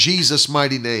 In Jesus'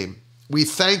 mighty name, we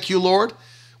thank you, Lord.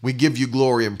 We give you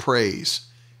glory and praise,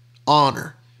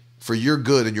 honor, for your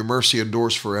good and your mercy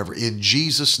endures forever. In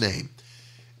Jesus' name,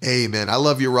 amen. I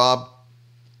love you, Rob.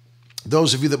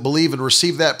 Those of you that believe and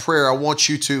receive that prayer, I want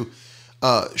you to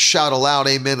shout aloud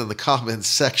amen in the comments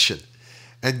section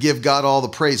and give God all the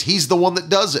praise. He's the one that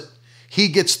does it. He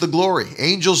gets the glory.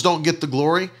 Angels don't get the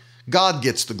glory. God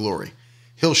gets the glory.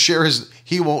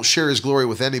 He won't share his glory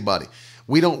with anybody.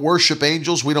 We don't worship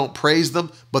angels. We don't praise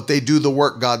them, but they do the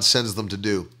work God sends them to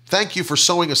do. Thank you for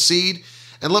sowing a seed.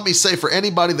 And let me say, for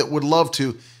anybody that would love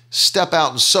to step out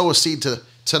and sow a seed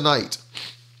tonight.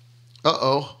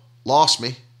 Lost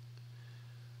me.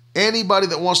 Anybody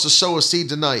that wants to sow a seed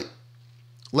tonight,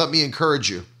 let me encourage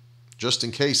you, just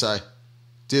in case I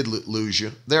did lose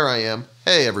you. There I am.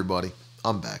 Hey, everybody.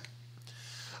 I'm back.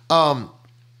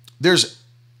 There's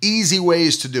easy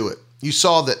ways to do it. You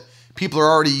saw that people are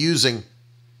already using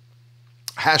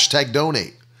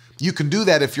 #donate. You can do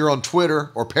that if you're on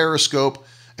Twitter or Periscope,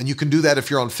 and you can do that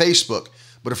if you're on Facebook.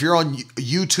 But if you're on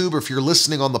YouTube or if you're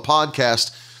listening on the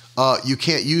podcast, you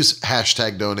can't use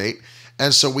 #donate.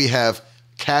 And so we have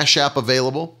Cash App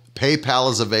available.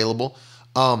 PayPal is available.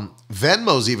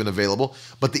 Venmo's even available.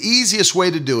 But the easiest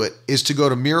way to do it is to go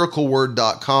to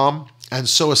miracleword.com and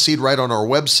sow a seed right on our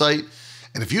website.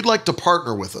 And if you'd like to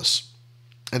partner with us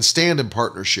and stand in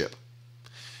partnership,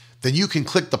 then you can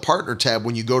click the partner tab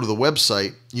when you go to the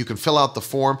website. You can fill out the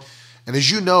form. And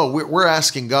as you know, we're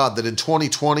asking God that in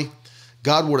 2020,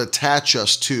 God would attach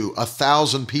us to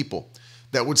 1,000 people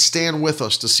that would stand with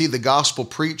us to see the gospel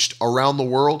preached around the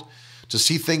world, to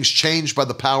see things changed by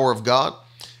the power of God.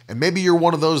 And maybe you're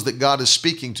one of those that God is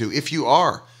speaking to. If you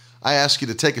are, I ask you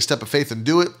to take a step of faith and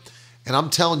do it. And I'm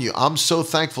telling you, I'm so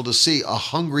thankful to see a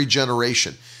hungry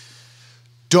generation.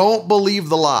 Don't believe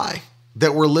the lie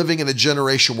that we're living in a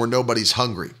generation where nobody's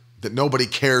hungry, that nobody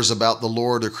cares about the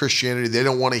Lord or Christianity. They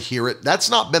don't want to hear it. That's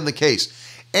not been the case.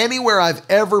 Anywhere I've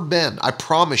ever been, I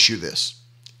promise you this,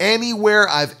 anywhere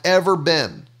I've ever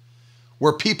been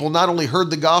where people not only heard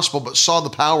the gospel but saw the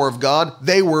power of God,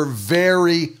 they were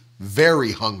very,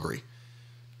 very hungry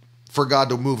for God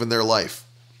to move in their life.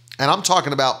 And I'm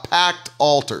talking about packed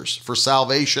altars for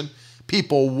salvation.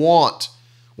 People want,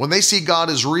 when they see God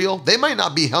is real, they might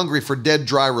not be hungry for dead,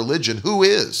 dry religion. Who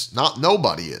is?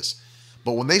 Nobody is.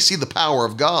 But when they see the power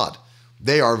of God,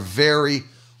 they are very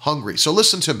hungry. So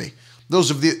listen to me.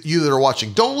 Those of you that are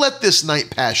watching, don't let this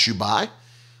night pass you by.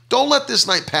 Don't let this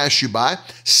night pass you by.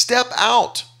 Step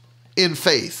out in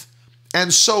faith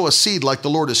and sow a seed like the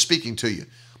Lord is speaking to you.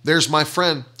 There's my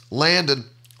friend, Landon.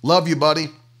 Love you, buddy.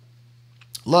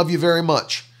 Love you very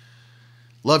much.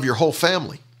 Love your whole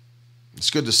family.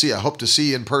 It's good to see you. I hope to see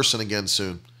you in person again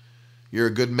soon. You're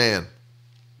a good man.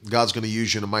 God's going to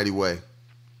use you in a mighty way.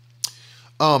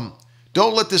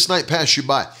 Don't let this night pass you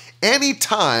by.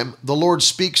 Anytime the Lord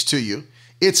speaks to you,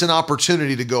 it's an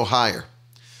opportunity to go higher.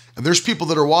 And there's people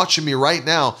that are watching me right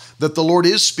now that the Lord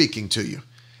is speaking to you.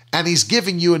 And He's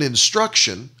giving you an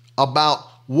instruction about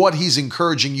what He's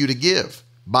encouraging you to give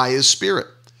by His Spirit.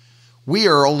 We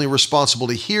are only responsible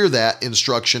to hear that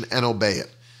instruction and obey it.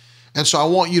 And so I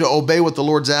want you to obey what the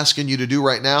Lord's asking you to do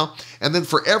right now. And then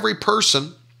for every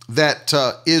person that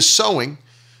is sowing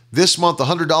this month,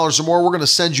 $100 or more, we're going to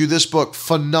send you this book,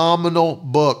 phenomenal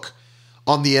book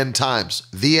on the end times.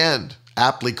 The End,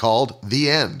 aptly called The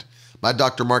End, by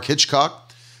Dr. Mark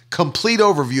Hitchcock. Complete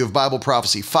overview of Bible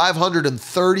prophecy,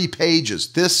 530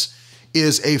 pages. This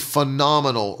is a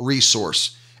phenomenal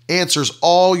resource. Answers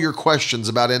all your questions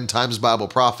about end times Bible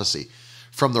prophecy,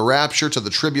 from the rapture to the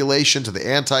tribulation to the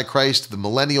Antichrist, to the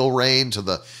millennial reign to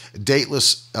the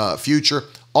dateless future.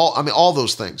 All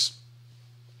those things.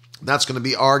 That's going to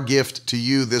be our gift to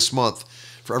you this month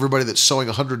for everybody that's sowing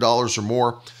 $100 or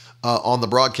more on the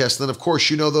broadcast. And then, of course,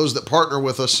 you know those that partner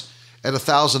with us at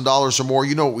 $1,000 or more.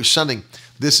 You know what we're sending.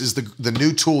 This is the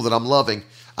new tool that I'm loving.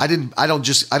 I don't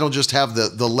just have the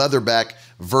leatherback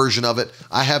version of it.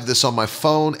 I have this on my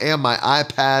phone and my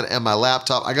iPad and my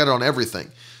laptop. I got it on everything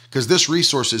because this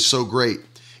resource is so great.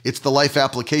 It's the Life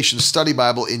Application Study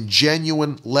Bible in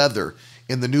genuine leather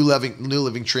in the New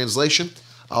Living Translation.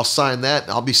 I'll sign that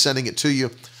and I'll be sending it to you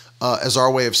as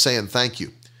our way of saying thank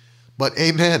you. But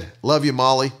amen. Love you,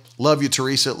 Molly. Love you,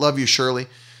 Teresa. Love you, Shirley.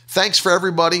 Thanks for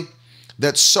everybody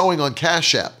that's sowing on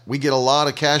Cash App. We get a lot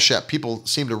of Cash App. People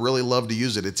seem to really love to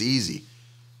use it. It's easy.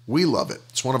 We love it.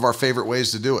 It's one of our favorite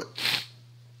ways to do it.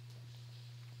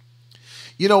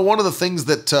 You know, one of the things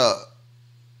that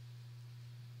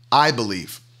I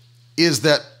believe is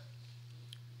that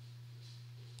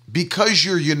because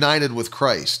you're united with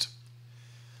Christ,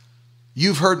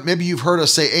 maybe you've heard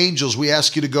us say, angels, we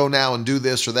ask you to go now and do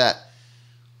this or that.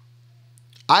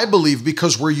 I believe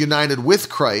because we're united with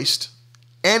Christ,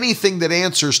 anything that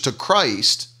answers to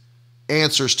Christ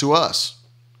answers to us.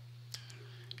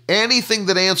 Anything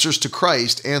that answers to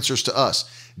Christ answers to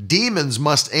us. Demons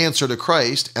must answer to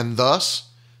Christ, and thus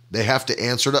they have to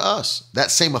answer to us.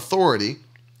 That same authority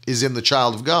is in the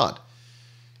child of God.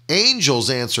 Angels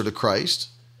answer to Christ,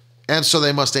 and so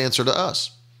they must answer to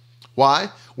us. Why?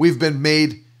 We've been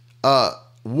made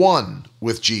one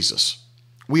with Jesus.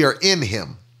 We are in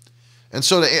Him. And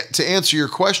so to answer your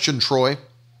question, Troy,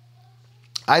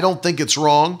 I don't think it's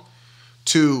wrong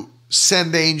to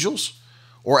send angels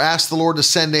or ask the Lord to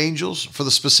send angels for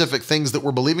the specific things that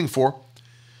we're believing for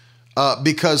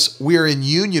because we are in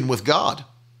union with God.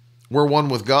 We're one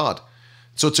with God.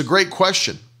 So it's a great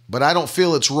question, but I don't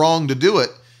feel it's wrong to do it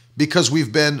because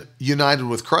we've been united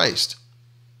with Christ.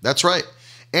 That's right.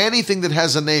 Anything that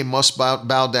has a name must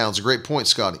bow down. It's a great point,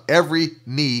 Scotty. Every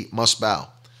knee must bow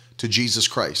to Jesus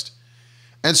Christ.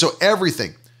 And so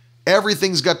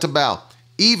everything's got to bow.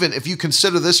 Even if you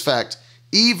consider this fact,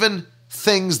 even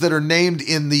things that are named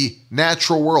in the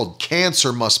natural world,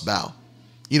 cancer must bow.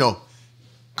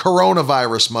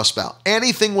 Coronavirus must bow.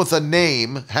 Anything with a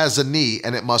name has a knee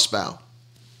and it must bow.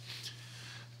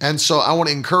 And so I want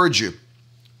to encourage you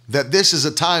that this is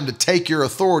a time to take your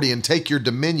authority and take your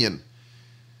dominion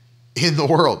in the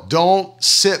world. Don't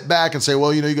sit back and say,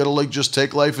 well, you got to just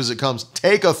take life as it comes.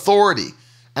 Take authority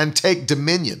and take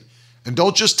dominion. And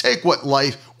don't just take what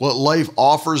life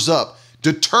offers up.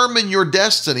 Determine your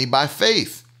destiny by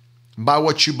faith. by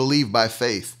what you believe by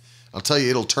faith. I'll tell you,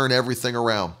 it'll turn everything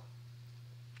around.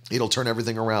 It'll turn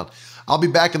everything around. I'll be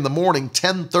back in the morning,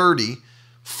 10:30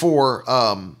 for,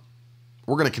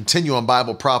 we're going to continue on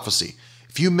Bible prophecy.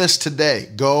 If you missed today,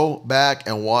 go back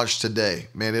and watch today.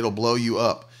 Man, it'll blow you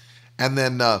up. And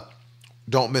then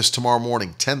don't miss tomorrow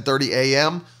morning, 10:30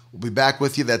 a.m. We'll be back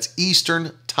with you. That's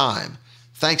Eastern time.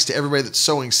 Thanks to everybody that's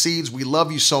sowing seeds. We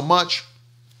love you so much.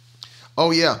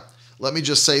 Oh, yeah. Let me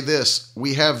just say this.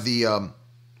 We have the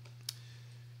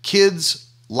Kids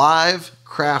Live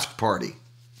Craft Party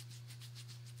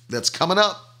that's coming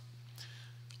up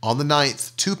on the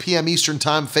 9th, 2 p.m. Eastern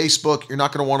time, Facebook. You're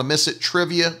not going to want to miss it.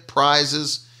 Trivia,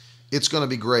 prizes. It's going to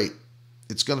be great.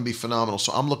 It's going to be phenomenal.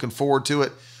 So I'm looking forward to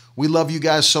it. We love you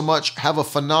guys so much. Have a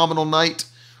phenomenal night.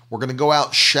 We're going to go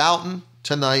out shouting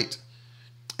tonight.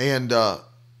 And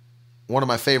one of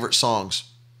my favorite songs.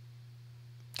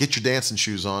 Get your dancing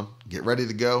shoes on. Get ready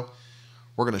to go.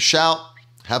 We're going to shout.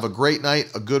 Have a great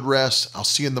night, a good rest. I'll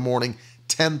see you in the morning,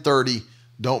 10:30.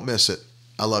 Don't miss it.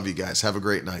 I love you guys. Have a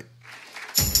great night.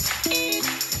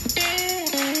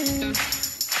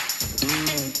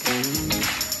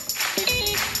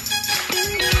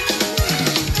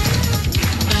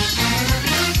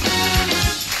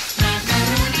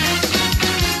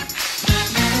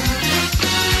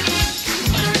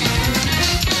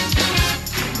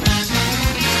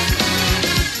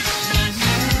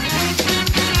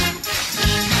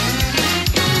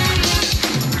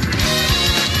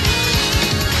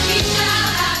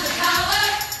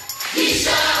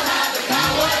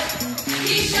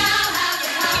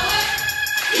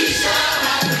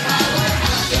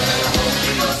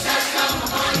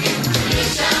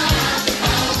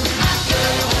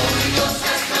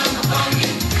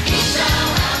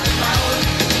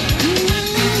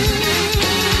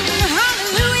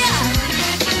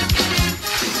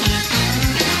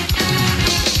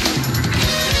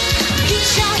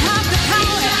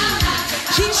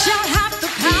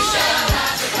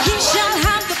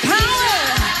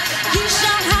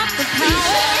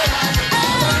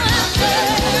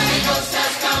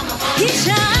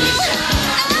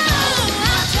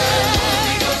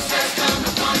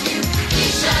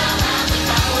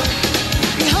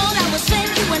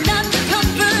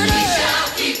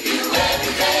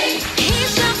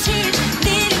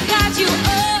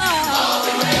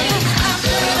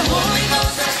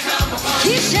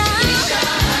 He shall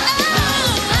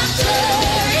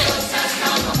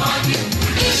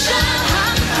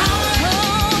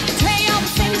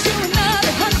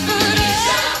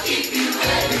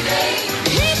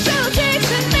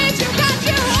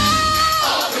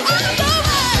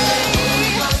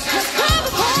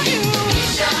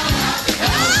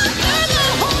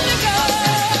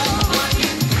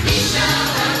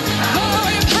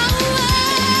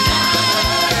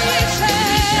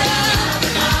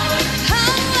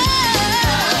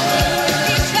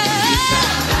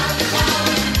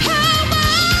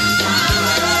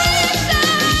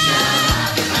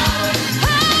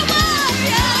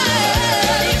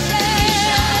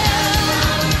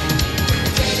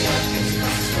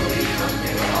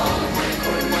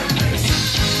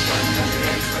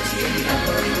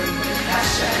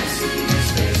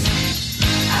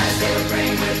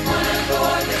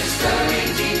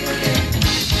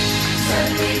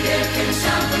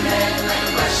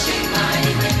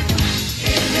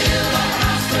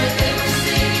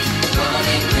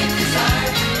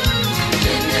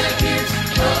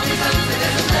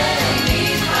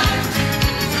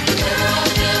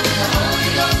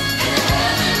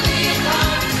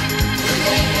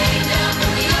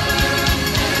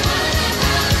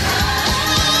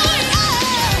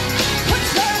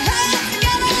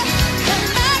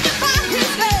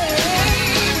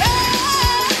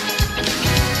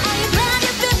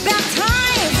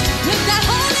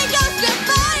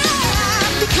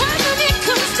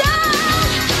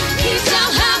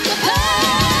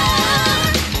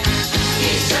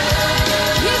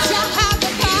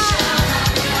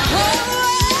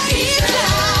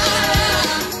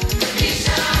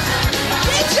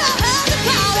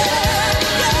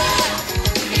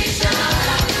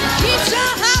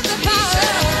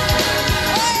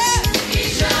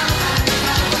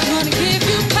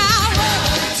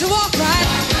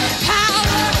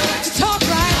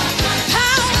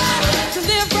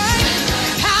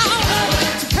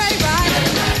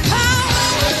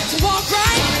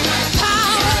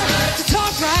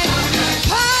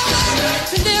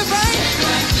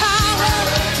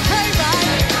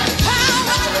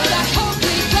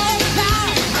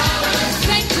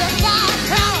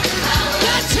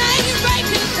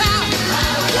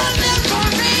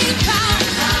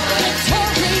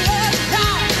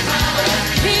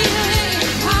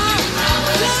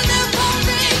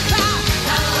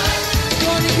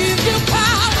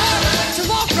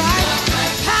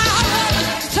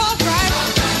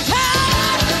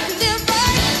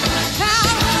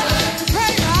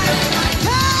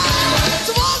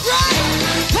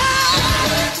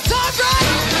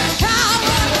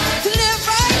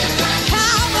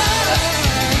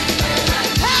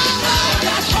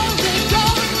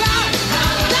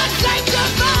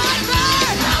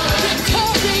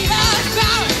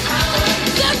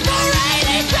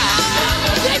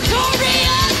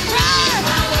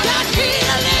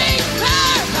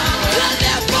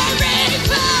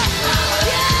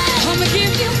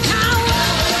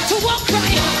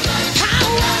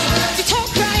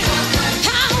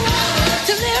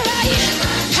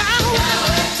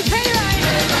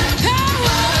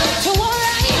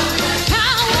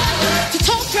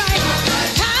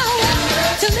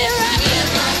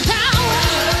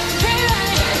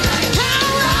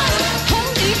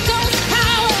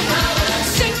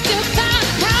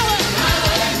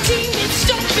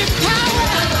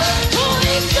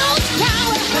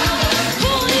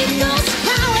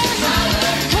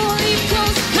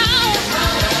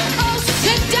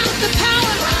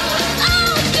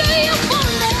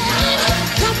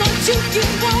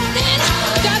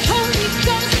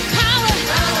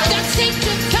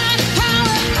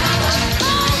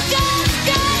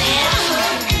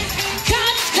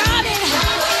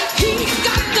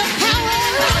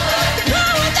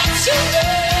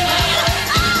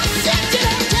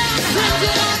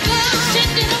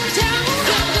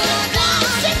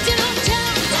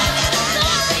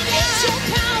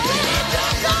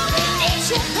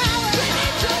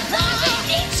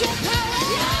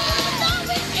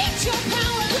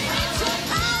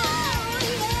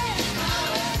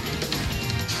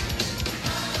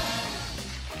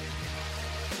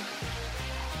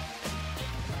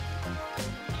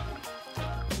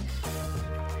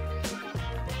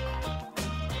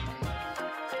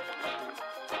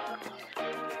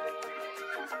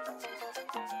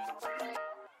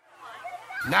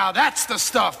Now that's the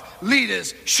stuff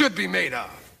leaders should be made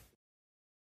of.